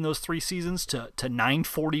 700 in those 3 seasons to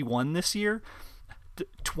 941 this year.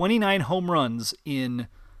 29 home runs in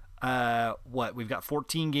we've got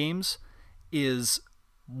 14 games is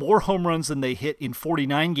more home runs than they hit in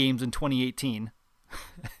 49 games in 2018.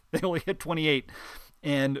 They only hit 28,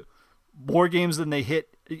 and more games than they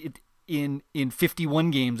hit in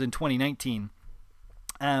 51 games in 2019.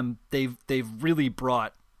 They've really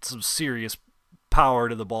brought some serious power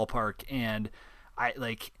to the ballpark, and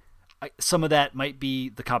some of that might be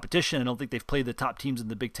the competition. I don't think they've played the top teams in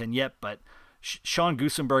the Big Ten yet, but Sean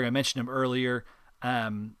Gusenberg, I mentioned him earlier,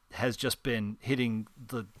 has just been hitting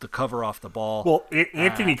the cover off the ball. Well,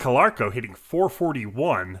 Anthony Calarco hitting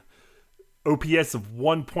 .441. OPS of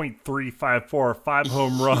 1.354, 5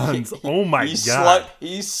 home runs. Oh my God.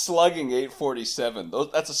 He's slugging 847.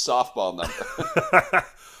 That's a softball number.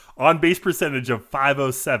 On base percentage of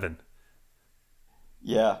 .507.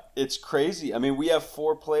 Yeah, it's crazy. I mean, we have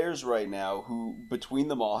 4 players right now who, between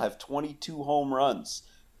them all, have 22 home runs.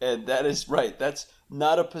 And that is right. That's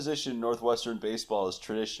not a position Northwestern baseball is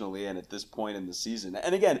traditionally in at this point in the season.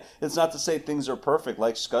 And again, it's not to say things are perfect.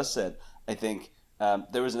 Like Scuzz said, I think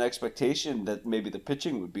there was an expectation that maybe the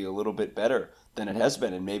pitching would be a little bit better than it has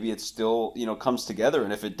been, and maybe it still, you know, comes together.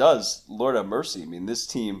 And if it does, Lord have mercy. I mean, this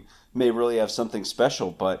team may really have something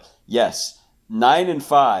special. But yes,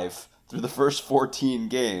 9-5 through the first 14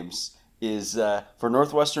 games is for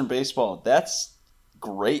Northwestern baseball. That's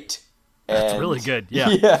great. That's really good. Yeah.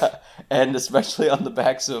 Yeah, and especially on the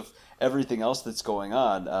backs of everything else that's going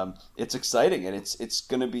on, it's exciting, and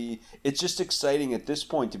it's just exciting at this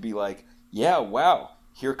point to be like, yeah, wow,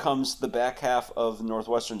 here comes the back half of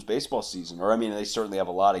Northwestern's baseball season. Or, I mean, they certainly have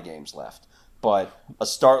a lot of games left. But a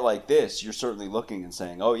start like this, you're certainly looking and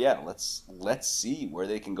saying, oh, yeah, let's see where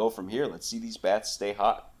they can go from here. Let's see these bats stay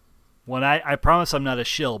hot. When I promise I'm not a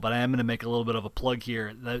shill, but I am going to make a little bit of a plug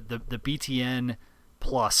here. The BTN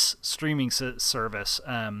Plus streaming service,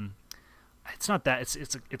 it's not that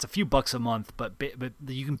it's a few bucks a month, but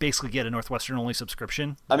you can basically get a Northwestern only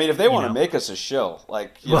subscription. I mean, if they want to make us a shill,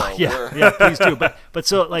 like please do. But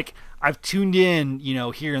so like I've tuned in,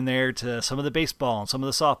 here and there to some of the baseball and some of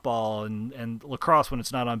the softball and lacrosse when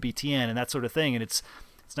it's not on BTN and that sort of thing, and it's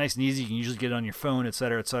nice and easy. You can usually get it on your phone, et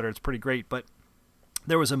cetera, et cetera. It's pretty great. But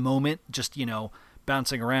there was a moment just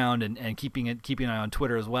bouncing around and keeping an eye on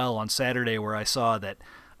Twitter as well on Saturday where I saw that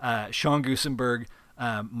Sean Gusenberg,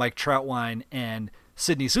 Mike Troutwine, and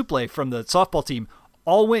Sidney Suple from the softball team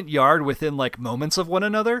all went yard within like moments of one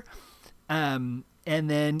another. And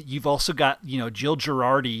then you've also got Jill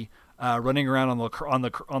Girardi running around on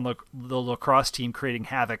the lacrosse team creating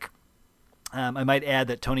havoc. I might add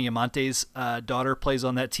that Tony Amonte's daughter plays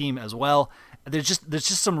on that team as well. There's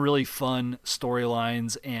just some really fun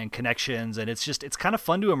storylines and connections, and it's kind of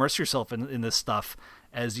fun to immerse yourself in this stuff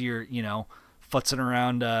as you're futzing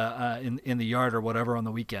around in the yard or whatever on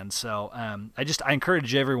the weekend. So I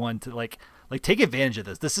encourage everyone to like take advantage of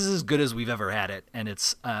this. This is as good as we've ever had it, and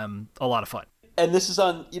it's a lot of fun. And this is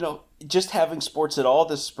on just having sports at all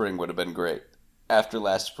this spring would have been great after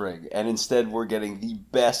last spring, and instead we're getting the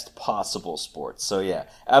best possible sports. So yeah,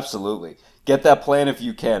 absolutely. Get that plan if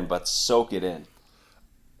you can, but soak it in.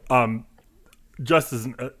 Just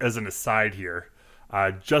as an aside here,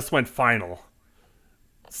 just went final.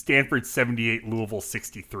 Stanford 78, Louisville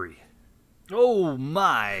 63. Oh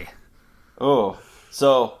my! Oh,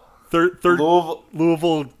 so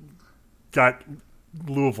Louisville got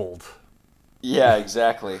Louisvilled. Yeah,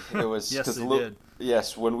 exactly. It was yes, they did.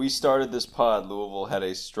 Yes, when we started this pod, Louisville had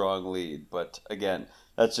a strong lead, but again,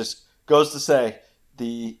 that just goes to say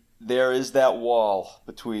there is that wall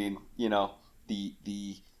between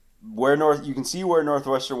the where you can see where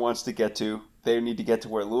Northwestern wants to get to. They need to get to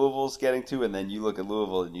where Louisville's getting to, and then you look at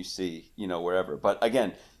Louisville and you see wherever. But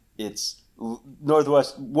again, it's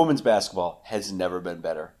Northwest women's basketball has never been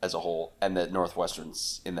better as a whole, and that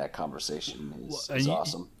Northwestern's in that conversation is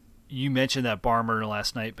awesome. You mentioned that barn burner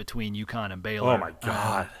last night between UConn and Baylor. Oh my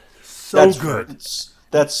God, so good.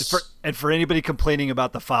 For anybody complaining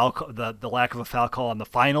about the foul, the lack of a foul call on the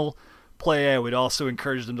final play, I would also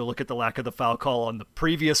encourage them to look at the lack of the foul call on the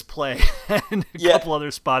previous play and a couple other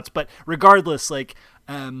spots. But regardless,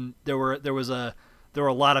 there were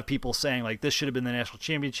a lot of people saying like this should have been the national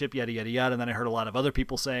championship, yada yada yada, and then I heard a lot of other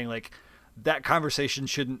people saying like that conversation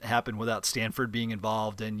shouldn't happen without Stanford being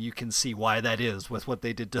involved, and you can see why that is with what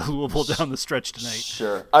they did to Louisville down the stretch tonight.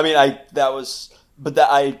 Sure. I mean, that's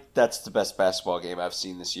the best basketball game I've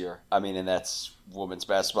seen this year. I mean, and that's women's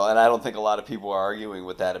basketball, and I don't think a lot of people are arguing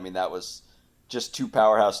with that. I mean, that was just two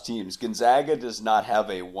powerhouse teams. Gonzaga does not have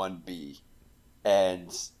a 1B, and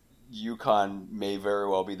UConn may very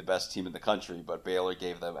well be the best team in the country, but Baylor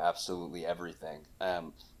gave them absolutely everything.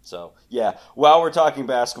 So, yeah. While we're talking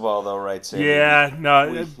basketball, though, right, Sam? Yeah,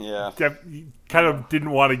 no. Kind of didn't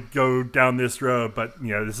want to go down this road, but,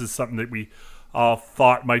 this is something that we all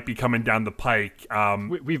thought might be coming down the pike.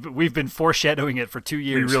 We've been foreshadowing it for 2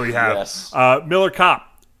 years. We really have. Yes. Miller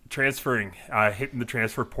Kopp transferring, hitting the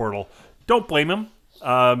transfer portal. Don't blame him.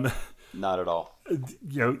 Not at all.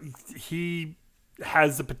 He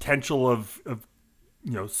has the potential of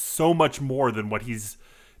so much more than what he's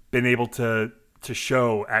been able to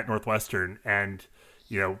show at Northwestern, and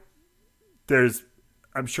there's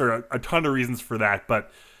I'm sure a ton of reasons for that,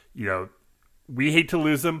 but we hate to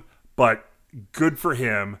lose him, but good for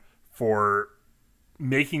him for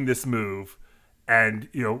making this move, and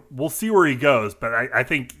we'll see where he goes, but I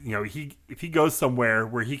think if he goes somewhere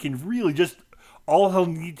where he can really just all he'll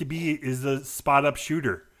need to be is a spot up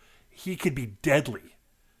shooter, he could be deadly.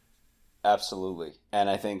 Absolutely. And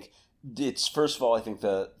I think it's, first of all, I think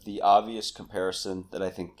the obvious comparison that I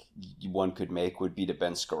think one could make would be to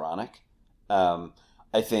Ben Skoranek.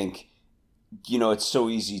 I think, it's so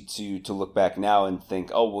easy to look back now and think,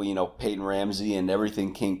 oh, well, Peyton Ramsey and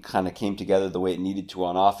everything came together the way it needed to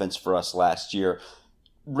on offense for us last year,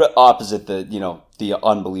 opposite the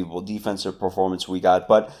unbelievable defensive performance we got.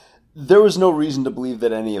 But there was no reason to believe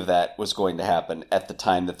that any of that was going to happen at the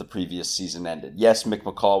time that the previous season ended. Yes, Mick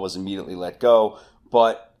McCall was immediately let go,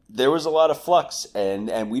 but there was a lot of flux,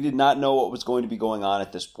 and we did not know what was going to be going on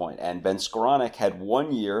at this point. And Ben Skowronek had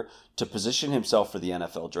 1 year to position himself for the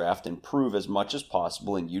NFL draft and prove as much as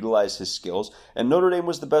possible and utilize his skills. And Notre Dame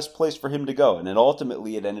was the best place for him to go. And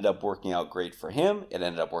ultimately, it ended up working out great for him. It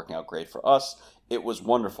ended up working out great for us. It was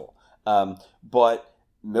wonderful. But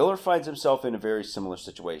Miller finds himself in a very similar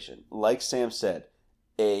situation. Like Sam said,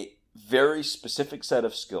 a very specific set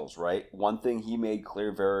of skills, right? One thing he made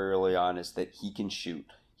clear very early on is that he can shoot.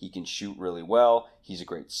 He can shoot really well. He's a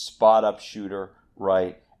great spot-up shooter,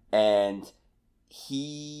 right? And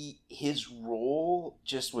his role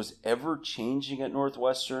just was ever-changing at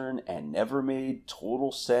Northwestern and never made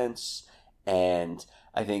total sense. And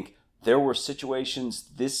I think there were situations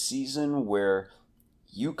this season where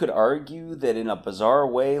you could argue that in a bizarre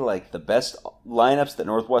way, like the best lineups that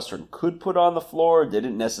Northwestern could put on the floor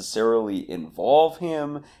didn't necessarily involve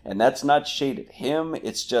him. And that's not shade at him.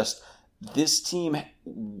 It's just this team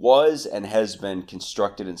was and has been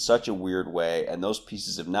constructed in such a weird way, and those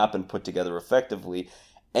pieces have not been put together effectively.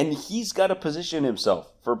 And he's got to position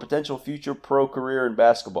himself for a potential future pro career in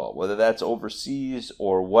basketball, whether that's overseas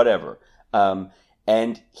or whatever.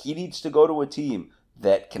 And he needs to go to a team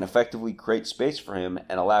that can effectively create space for him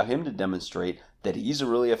and allow him to demonstrate that he's a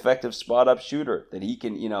really effective spot-up shooter, that he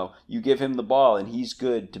can, you give him the ball and he's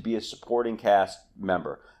good to be a supporting cast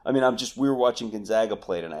member. I mean, we were watching Gonzaga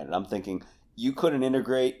play tonight, and I'm thinking, you couldn't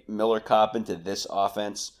integrate Miller Kopp into this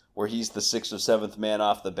offense where he's the 6th or 7th man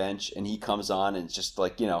off the bench, and he comes on and just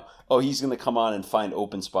like, he's going to come on and find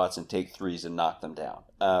open spots and take threes and knock them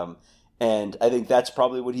down. And I think that's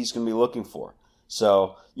probably what he's going to be looking for.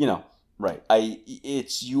 So, right.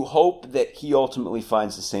 You hope that he ultimately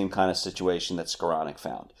finds the same kind of situation that Skowronek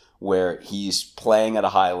found, where he's playing at a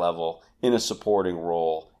high level in a supporting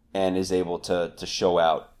role and is able to show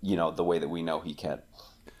out, the way that we know he can.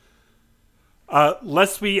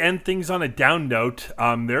 Lest we end things on a down note,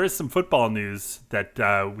 there is some football news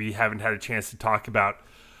that we haven't had a chance to talk about.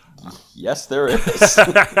 Yes, there is.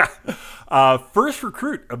 First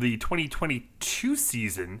recruit of the 2022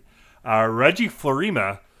 season, Reggie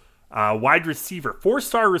Florima, wide receiver,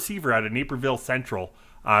 4-star receiver out of Naperville Central,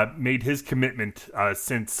 made his commitment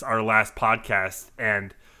since our last podcast.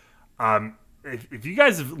 And if you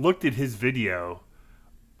guys have looked at his video,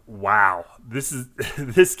 wow, this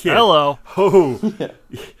kid. Hello.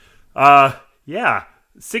 Yeah,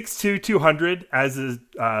 6'2", 200 as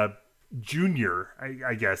a junior,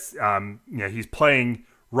 I guess. He's playing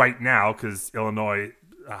right now because Illinois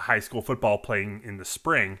high school football playing in the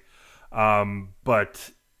spring.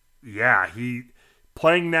 But yeah, he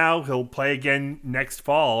playing now. He'll play again next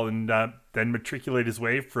fall, and then matriculate his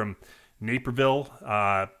way from Naperville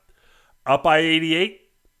up I-88,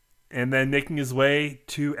 and then making his way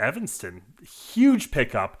to Evanston. Huge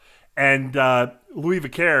pickup. And Louis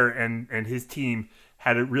Vicaire and his team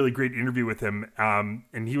had a really great interview with him,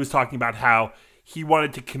 and he was talking about how he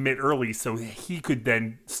wanted to commit early so he could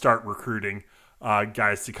then start recruiting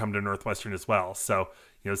guys to come to Northwestern as well. So,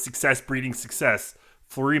 success breeding success.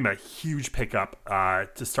 Florima, huge pickup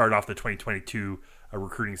to start off the 2022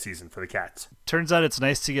 recruiting season for the Cats. Turns out it's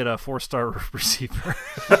nice to get a 4-star receiver.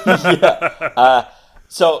 Yeah.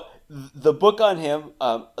 So the book on him,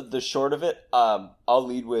 the short of it, I'll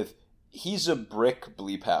lead with, he's a brick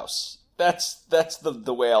bleep house. That's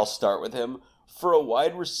the way I'll start with him. For a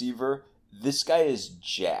wide receiver, this guy is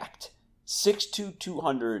jacked. 6'2",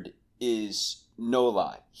 200 is no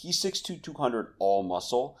lie. He's 6'2", 200 all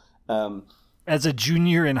muscle. As a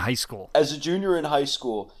junior in high school.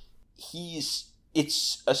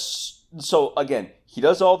 So again, he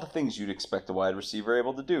does all the things you'd expect a wide receiver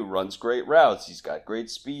able to do. Runs great routes. He's got great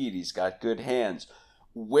speed. He's got good hands.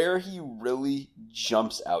 Where he really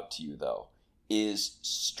jumps out to you, though, is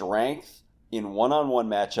strength in one-on-one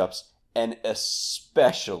matchups and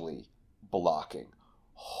especially blocking.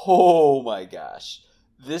 Oh my gosh.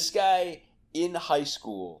 This guy in high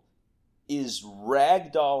school is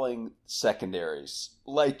ragdolling secondaries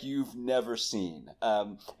like you've never seen.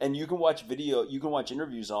 And you can watch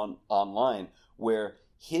interviews online where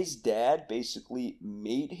his dad basically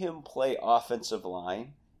made him play offensive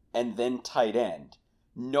line and then tight end,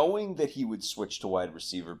 knowing that he would switch to wide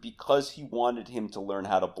receiver because he wanted him to learn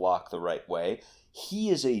how to block the right way. He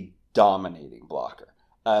is a dominating blocker.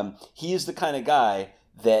 He is the kind of guy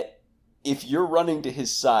that if you're running to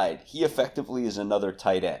his side, he effectively is another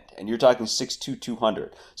tight end. And you're talking 6'2",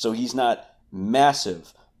 200. So he's not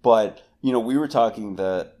massive, but we were talking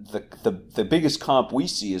the biggest comp we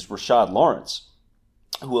see is Rashad Lawrence,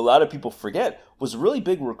 who a lot of people forget was a really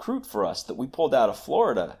big recruit for us that we pulled out of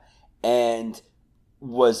Florida. And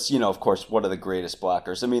was, of course, one of the greatest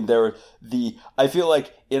blockers. I mean, I feel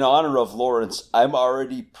like in honor of Lawrence, I'm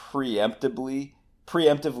already preemptively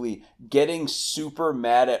getting super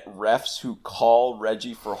mad at refs who call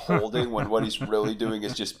Reggie for holding when what he's really doing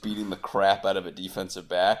is just beating the crap out of a defensive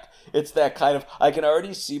back. It's that kind of, I can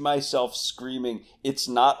already see myself screaming, it's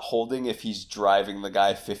not holding if he's driving the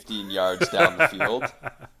guy 15 yards down the field.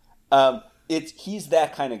 He's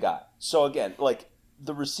that kind of guy. So again, like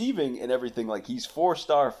the receiving and everything, like he's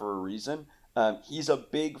 4-star for a reason. He's a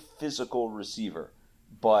big physical receiver,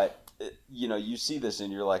 but you see this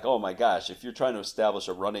and you're like, oh my gosh, if you're trying to establish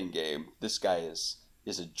a running game, this guy is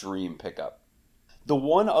a dream pickup. The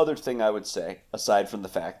one other thing I would say, aside from the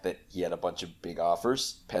fact that he had a bunch of big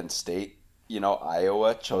offers, Penn State,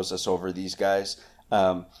 Iowa chose us over these guys,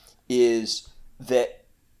 is that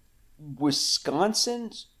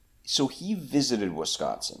Wisconsin, so he visited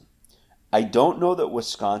Wisconsin. I don't know that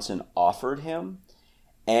Wisconsin offered him,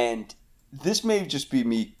 and this may just be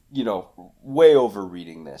me, way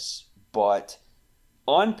overreading this, but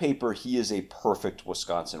on paper, he is a perfect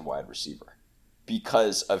Wisconsin wide receiver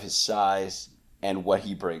because of his size and what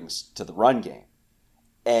he brings to the run game.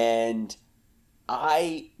 And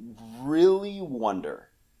I really wonder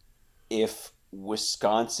if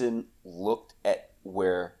Wisconsin looked at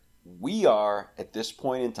where we are at this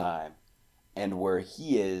point in time and where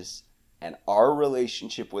he is and our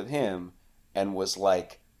relationship with him and was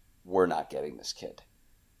like, we're not getting this kid.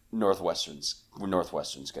 Northwestern's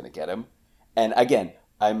going to get him. And again,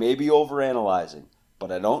 I may be overanalyzing,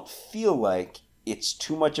 but I don't feel like it's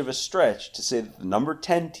too much of a stretch to say that the number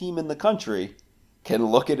 10 team in the country can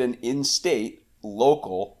look at an in-state,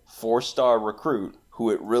 local, 4-star recruit who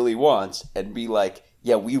it really wants and be like,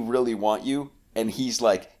 yeah, we really want you. And he's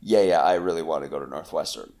like, yeah, I really want to go to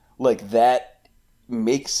Northwestern. Like, that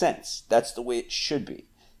makes sense. That's the way it should be.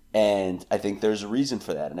 And I think there's a reason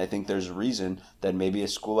for that. And I think there's a reason that maybe a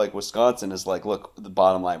school like Wisconsin is like, look, the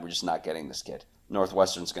bottom line, we're just not getting this kid.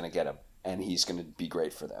 Northwestern's going to get him, and he's going to be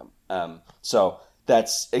great for them. So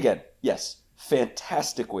that's, again, yes,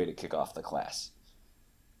 fantastic way to kick off the class.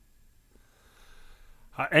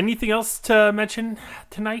 Anything else to mention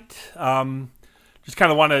tonight? Just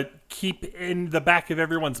kind of want to keep in the back of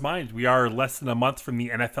everyone's mind, we are less than a month from the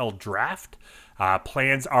NFL draft.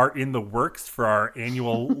 Plans are in the works for our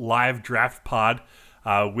annual live draft pod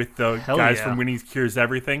with the guys from Winning Cures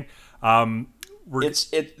Everything. The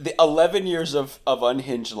 11 years of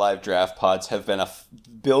unhinged live draft pods have been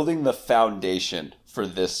building the foundation for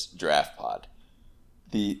this draft pod.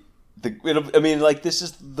 This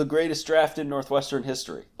is the greatest draft in Northwestern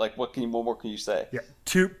history. Like, what more can you say? Yeah,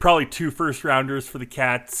 probably 2 first-rounders for the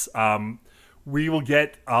Cats. We will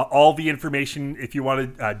get all the information if you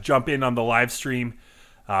want to jump in on the live stream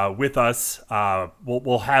with us.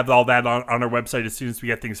 We'll have all that on our website as soon as we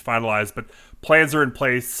get things finalized. But plans are in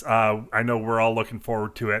place. I know we're all looking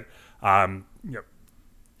forward to it.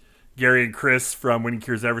 Gary and Chris from Winning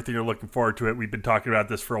Cures Everything are looking forward to it. We've been talking about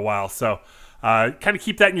this for a while. So kind of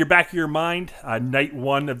keep that in your back of your mind. Night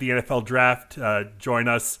 1 of the NFL draft. Join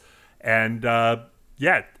us. And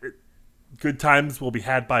good times will be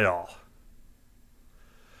had by all.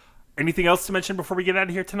 Anything else to mention before we get out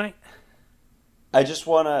of here tonight? I just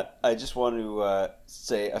want to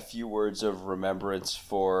say a few words of remembrance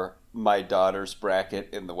for my daughter's bracket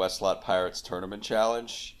in the Westlot Pirates Tournament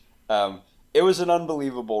Challenge. It was an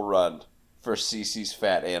unbelievable run for Cece's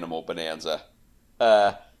Fat Animal Bonanza.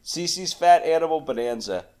 Cece's Fat Animal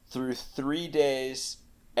Bonanza, through 3 days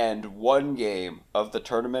and 1 game of the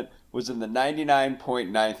tournament, was in the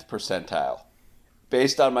 99.9th percentile.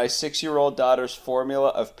 Based on my 6-year-old daughter's formula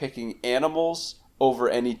of picking animals over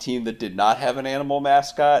any team that did not have an animal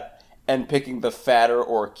mascot, and picking the fatter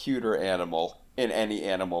or cuter animal in any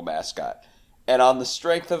animal mascot. And on the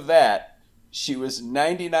strength of that, she was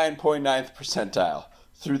 99.9th percentile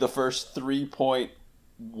through the first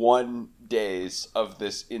 3.1 days of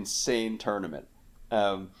this insane tournament.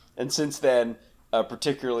 And since then,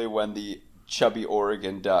 particularly when the chubby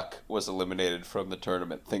Oregon Duck was eliminated from the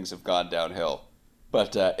tournament, things have gone downhill.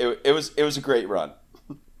 But it was a great run.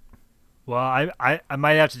 Well, I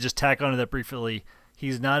might have to just tack onto that briefly.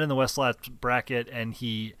 He's not in the Westlot bracket, and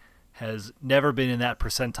he has never been in that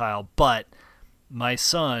percentile. But my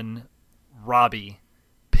son, Robbie,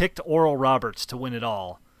 picked Oral Roberts to win it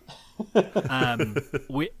all.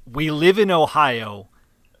 We live in Ohio.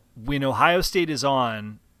 When Ohio State is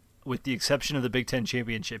on, with the exception of the Big Ten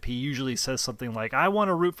Championship, he usually says something like, I want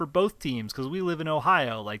to root for both teams because we live in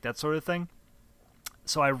Ohio, like that sort of thing.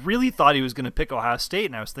 So I really thought he was going to pick Ohio State,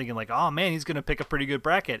 and I was thinking like, oh man, he's going to pick a pretty good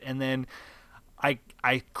bracket. And then I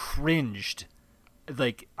cringed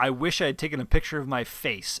like, I wish I had taken a picture of my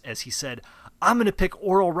face as he said, "I'm going to pick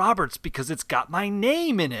Oral Roberts because it's got my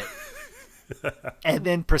name in it." And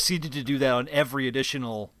then proceeded to do that on every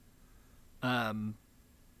additional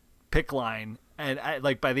pick line. And I,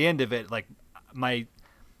 like, by the end of it, like, my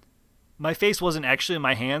face wasn't actually in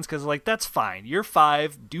my hands because, like, that's fine. You're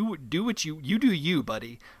 5. Do what you do you,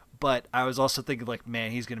 buddy. But I was also thinking, like,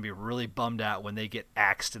 man, he's going to be really bummed out when they get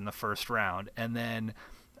axed in the first round. And then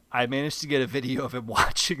I managed to get a video of him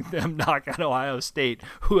watching them knock out Ohio State,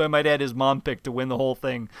 who I might add his mom picked to win the whole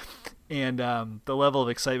thing. And the level of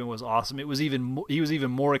excitement was awesome. He was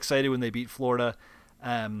even more excited when they beat Florida.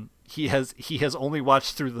 He has only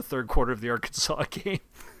watched through the third quarter of the Arkansas game,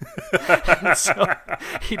 so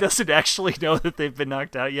he doesn't actually know that they've been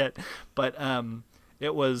knocked out yet. But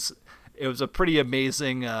it was a pretty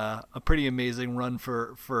amazing run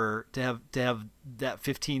for to have that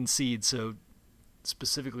 15 seed so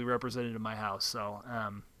specifically represented in my house. So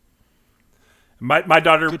my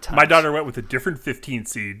daughter went with a different 15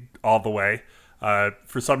 seed all the way.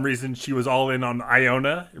 For some reason, she was all in on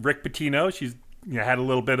Iona, Rick Pitino. She's had a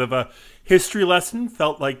little bit of a history lesson.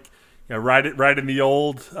 Felt like right in the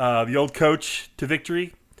old coach to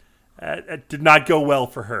victory. It did not go well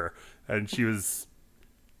for her, and she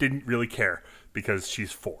didn't really care because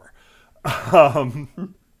she's 4.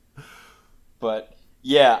 But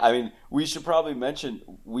yeah, I mean, we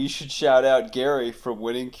should shout out Gary from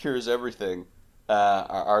Winning Cures Everything.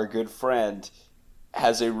 Our good friend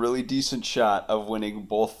has a really decent shot of winning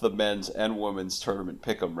both the men's and women's tournament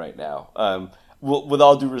pick'em right now. With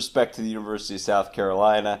all due respect to the University of South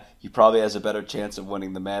Carolina, he probably has a better chance of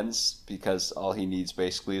winning the men's because all he needs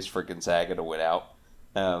basically is for Gonzaga to win out.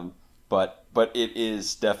 But it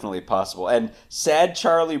is definitely possible. And Sad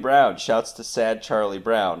Charlie Brown, shouts to Sad Charlie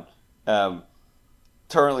Brown,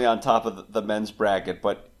 currently on top of the men's bracket,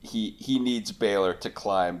 but he needs Baylor to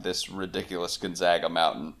climb this ridiculous Gonzaga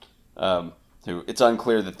mountain. It's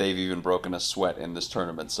unclear that they've even broken a sweat in this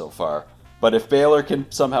tournament so far. But if Baylor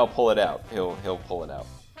can somehow pull it out, he'll pull it out.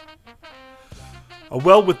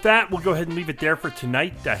 Well, with that, we'll go ahead and leave it there for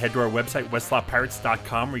tonight. Head to our website,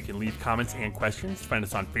 westlawpirates.com, where you can leave comments and questions. Find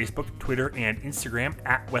us on Facebook, Twitter, and Instagram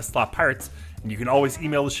at westlawpirates. And you can always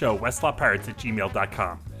email the show,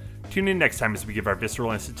 westlawpirates@gmail.com. Tune in next time as we give our visceral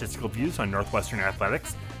and statistical views on Northwestern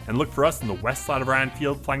athletics. And look for us in the west side of Ryan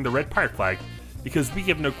Field flying the red pirate flag, because we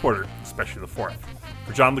give no quarter, especially the 4th.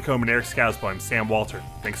 For John Lacombe and Eric Scousbo, I'm Sam Walter.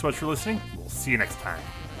 Thanks so much for listening. We'll see you next time.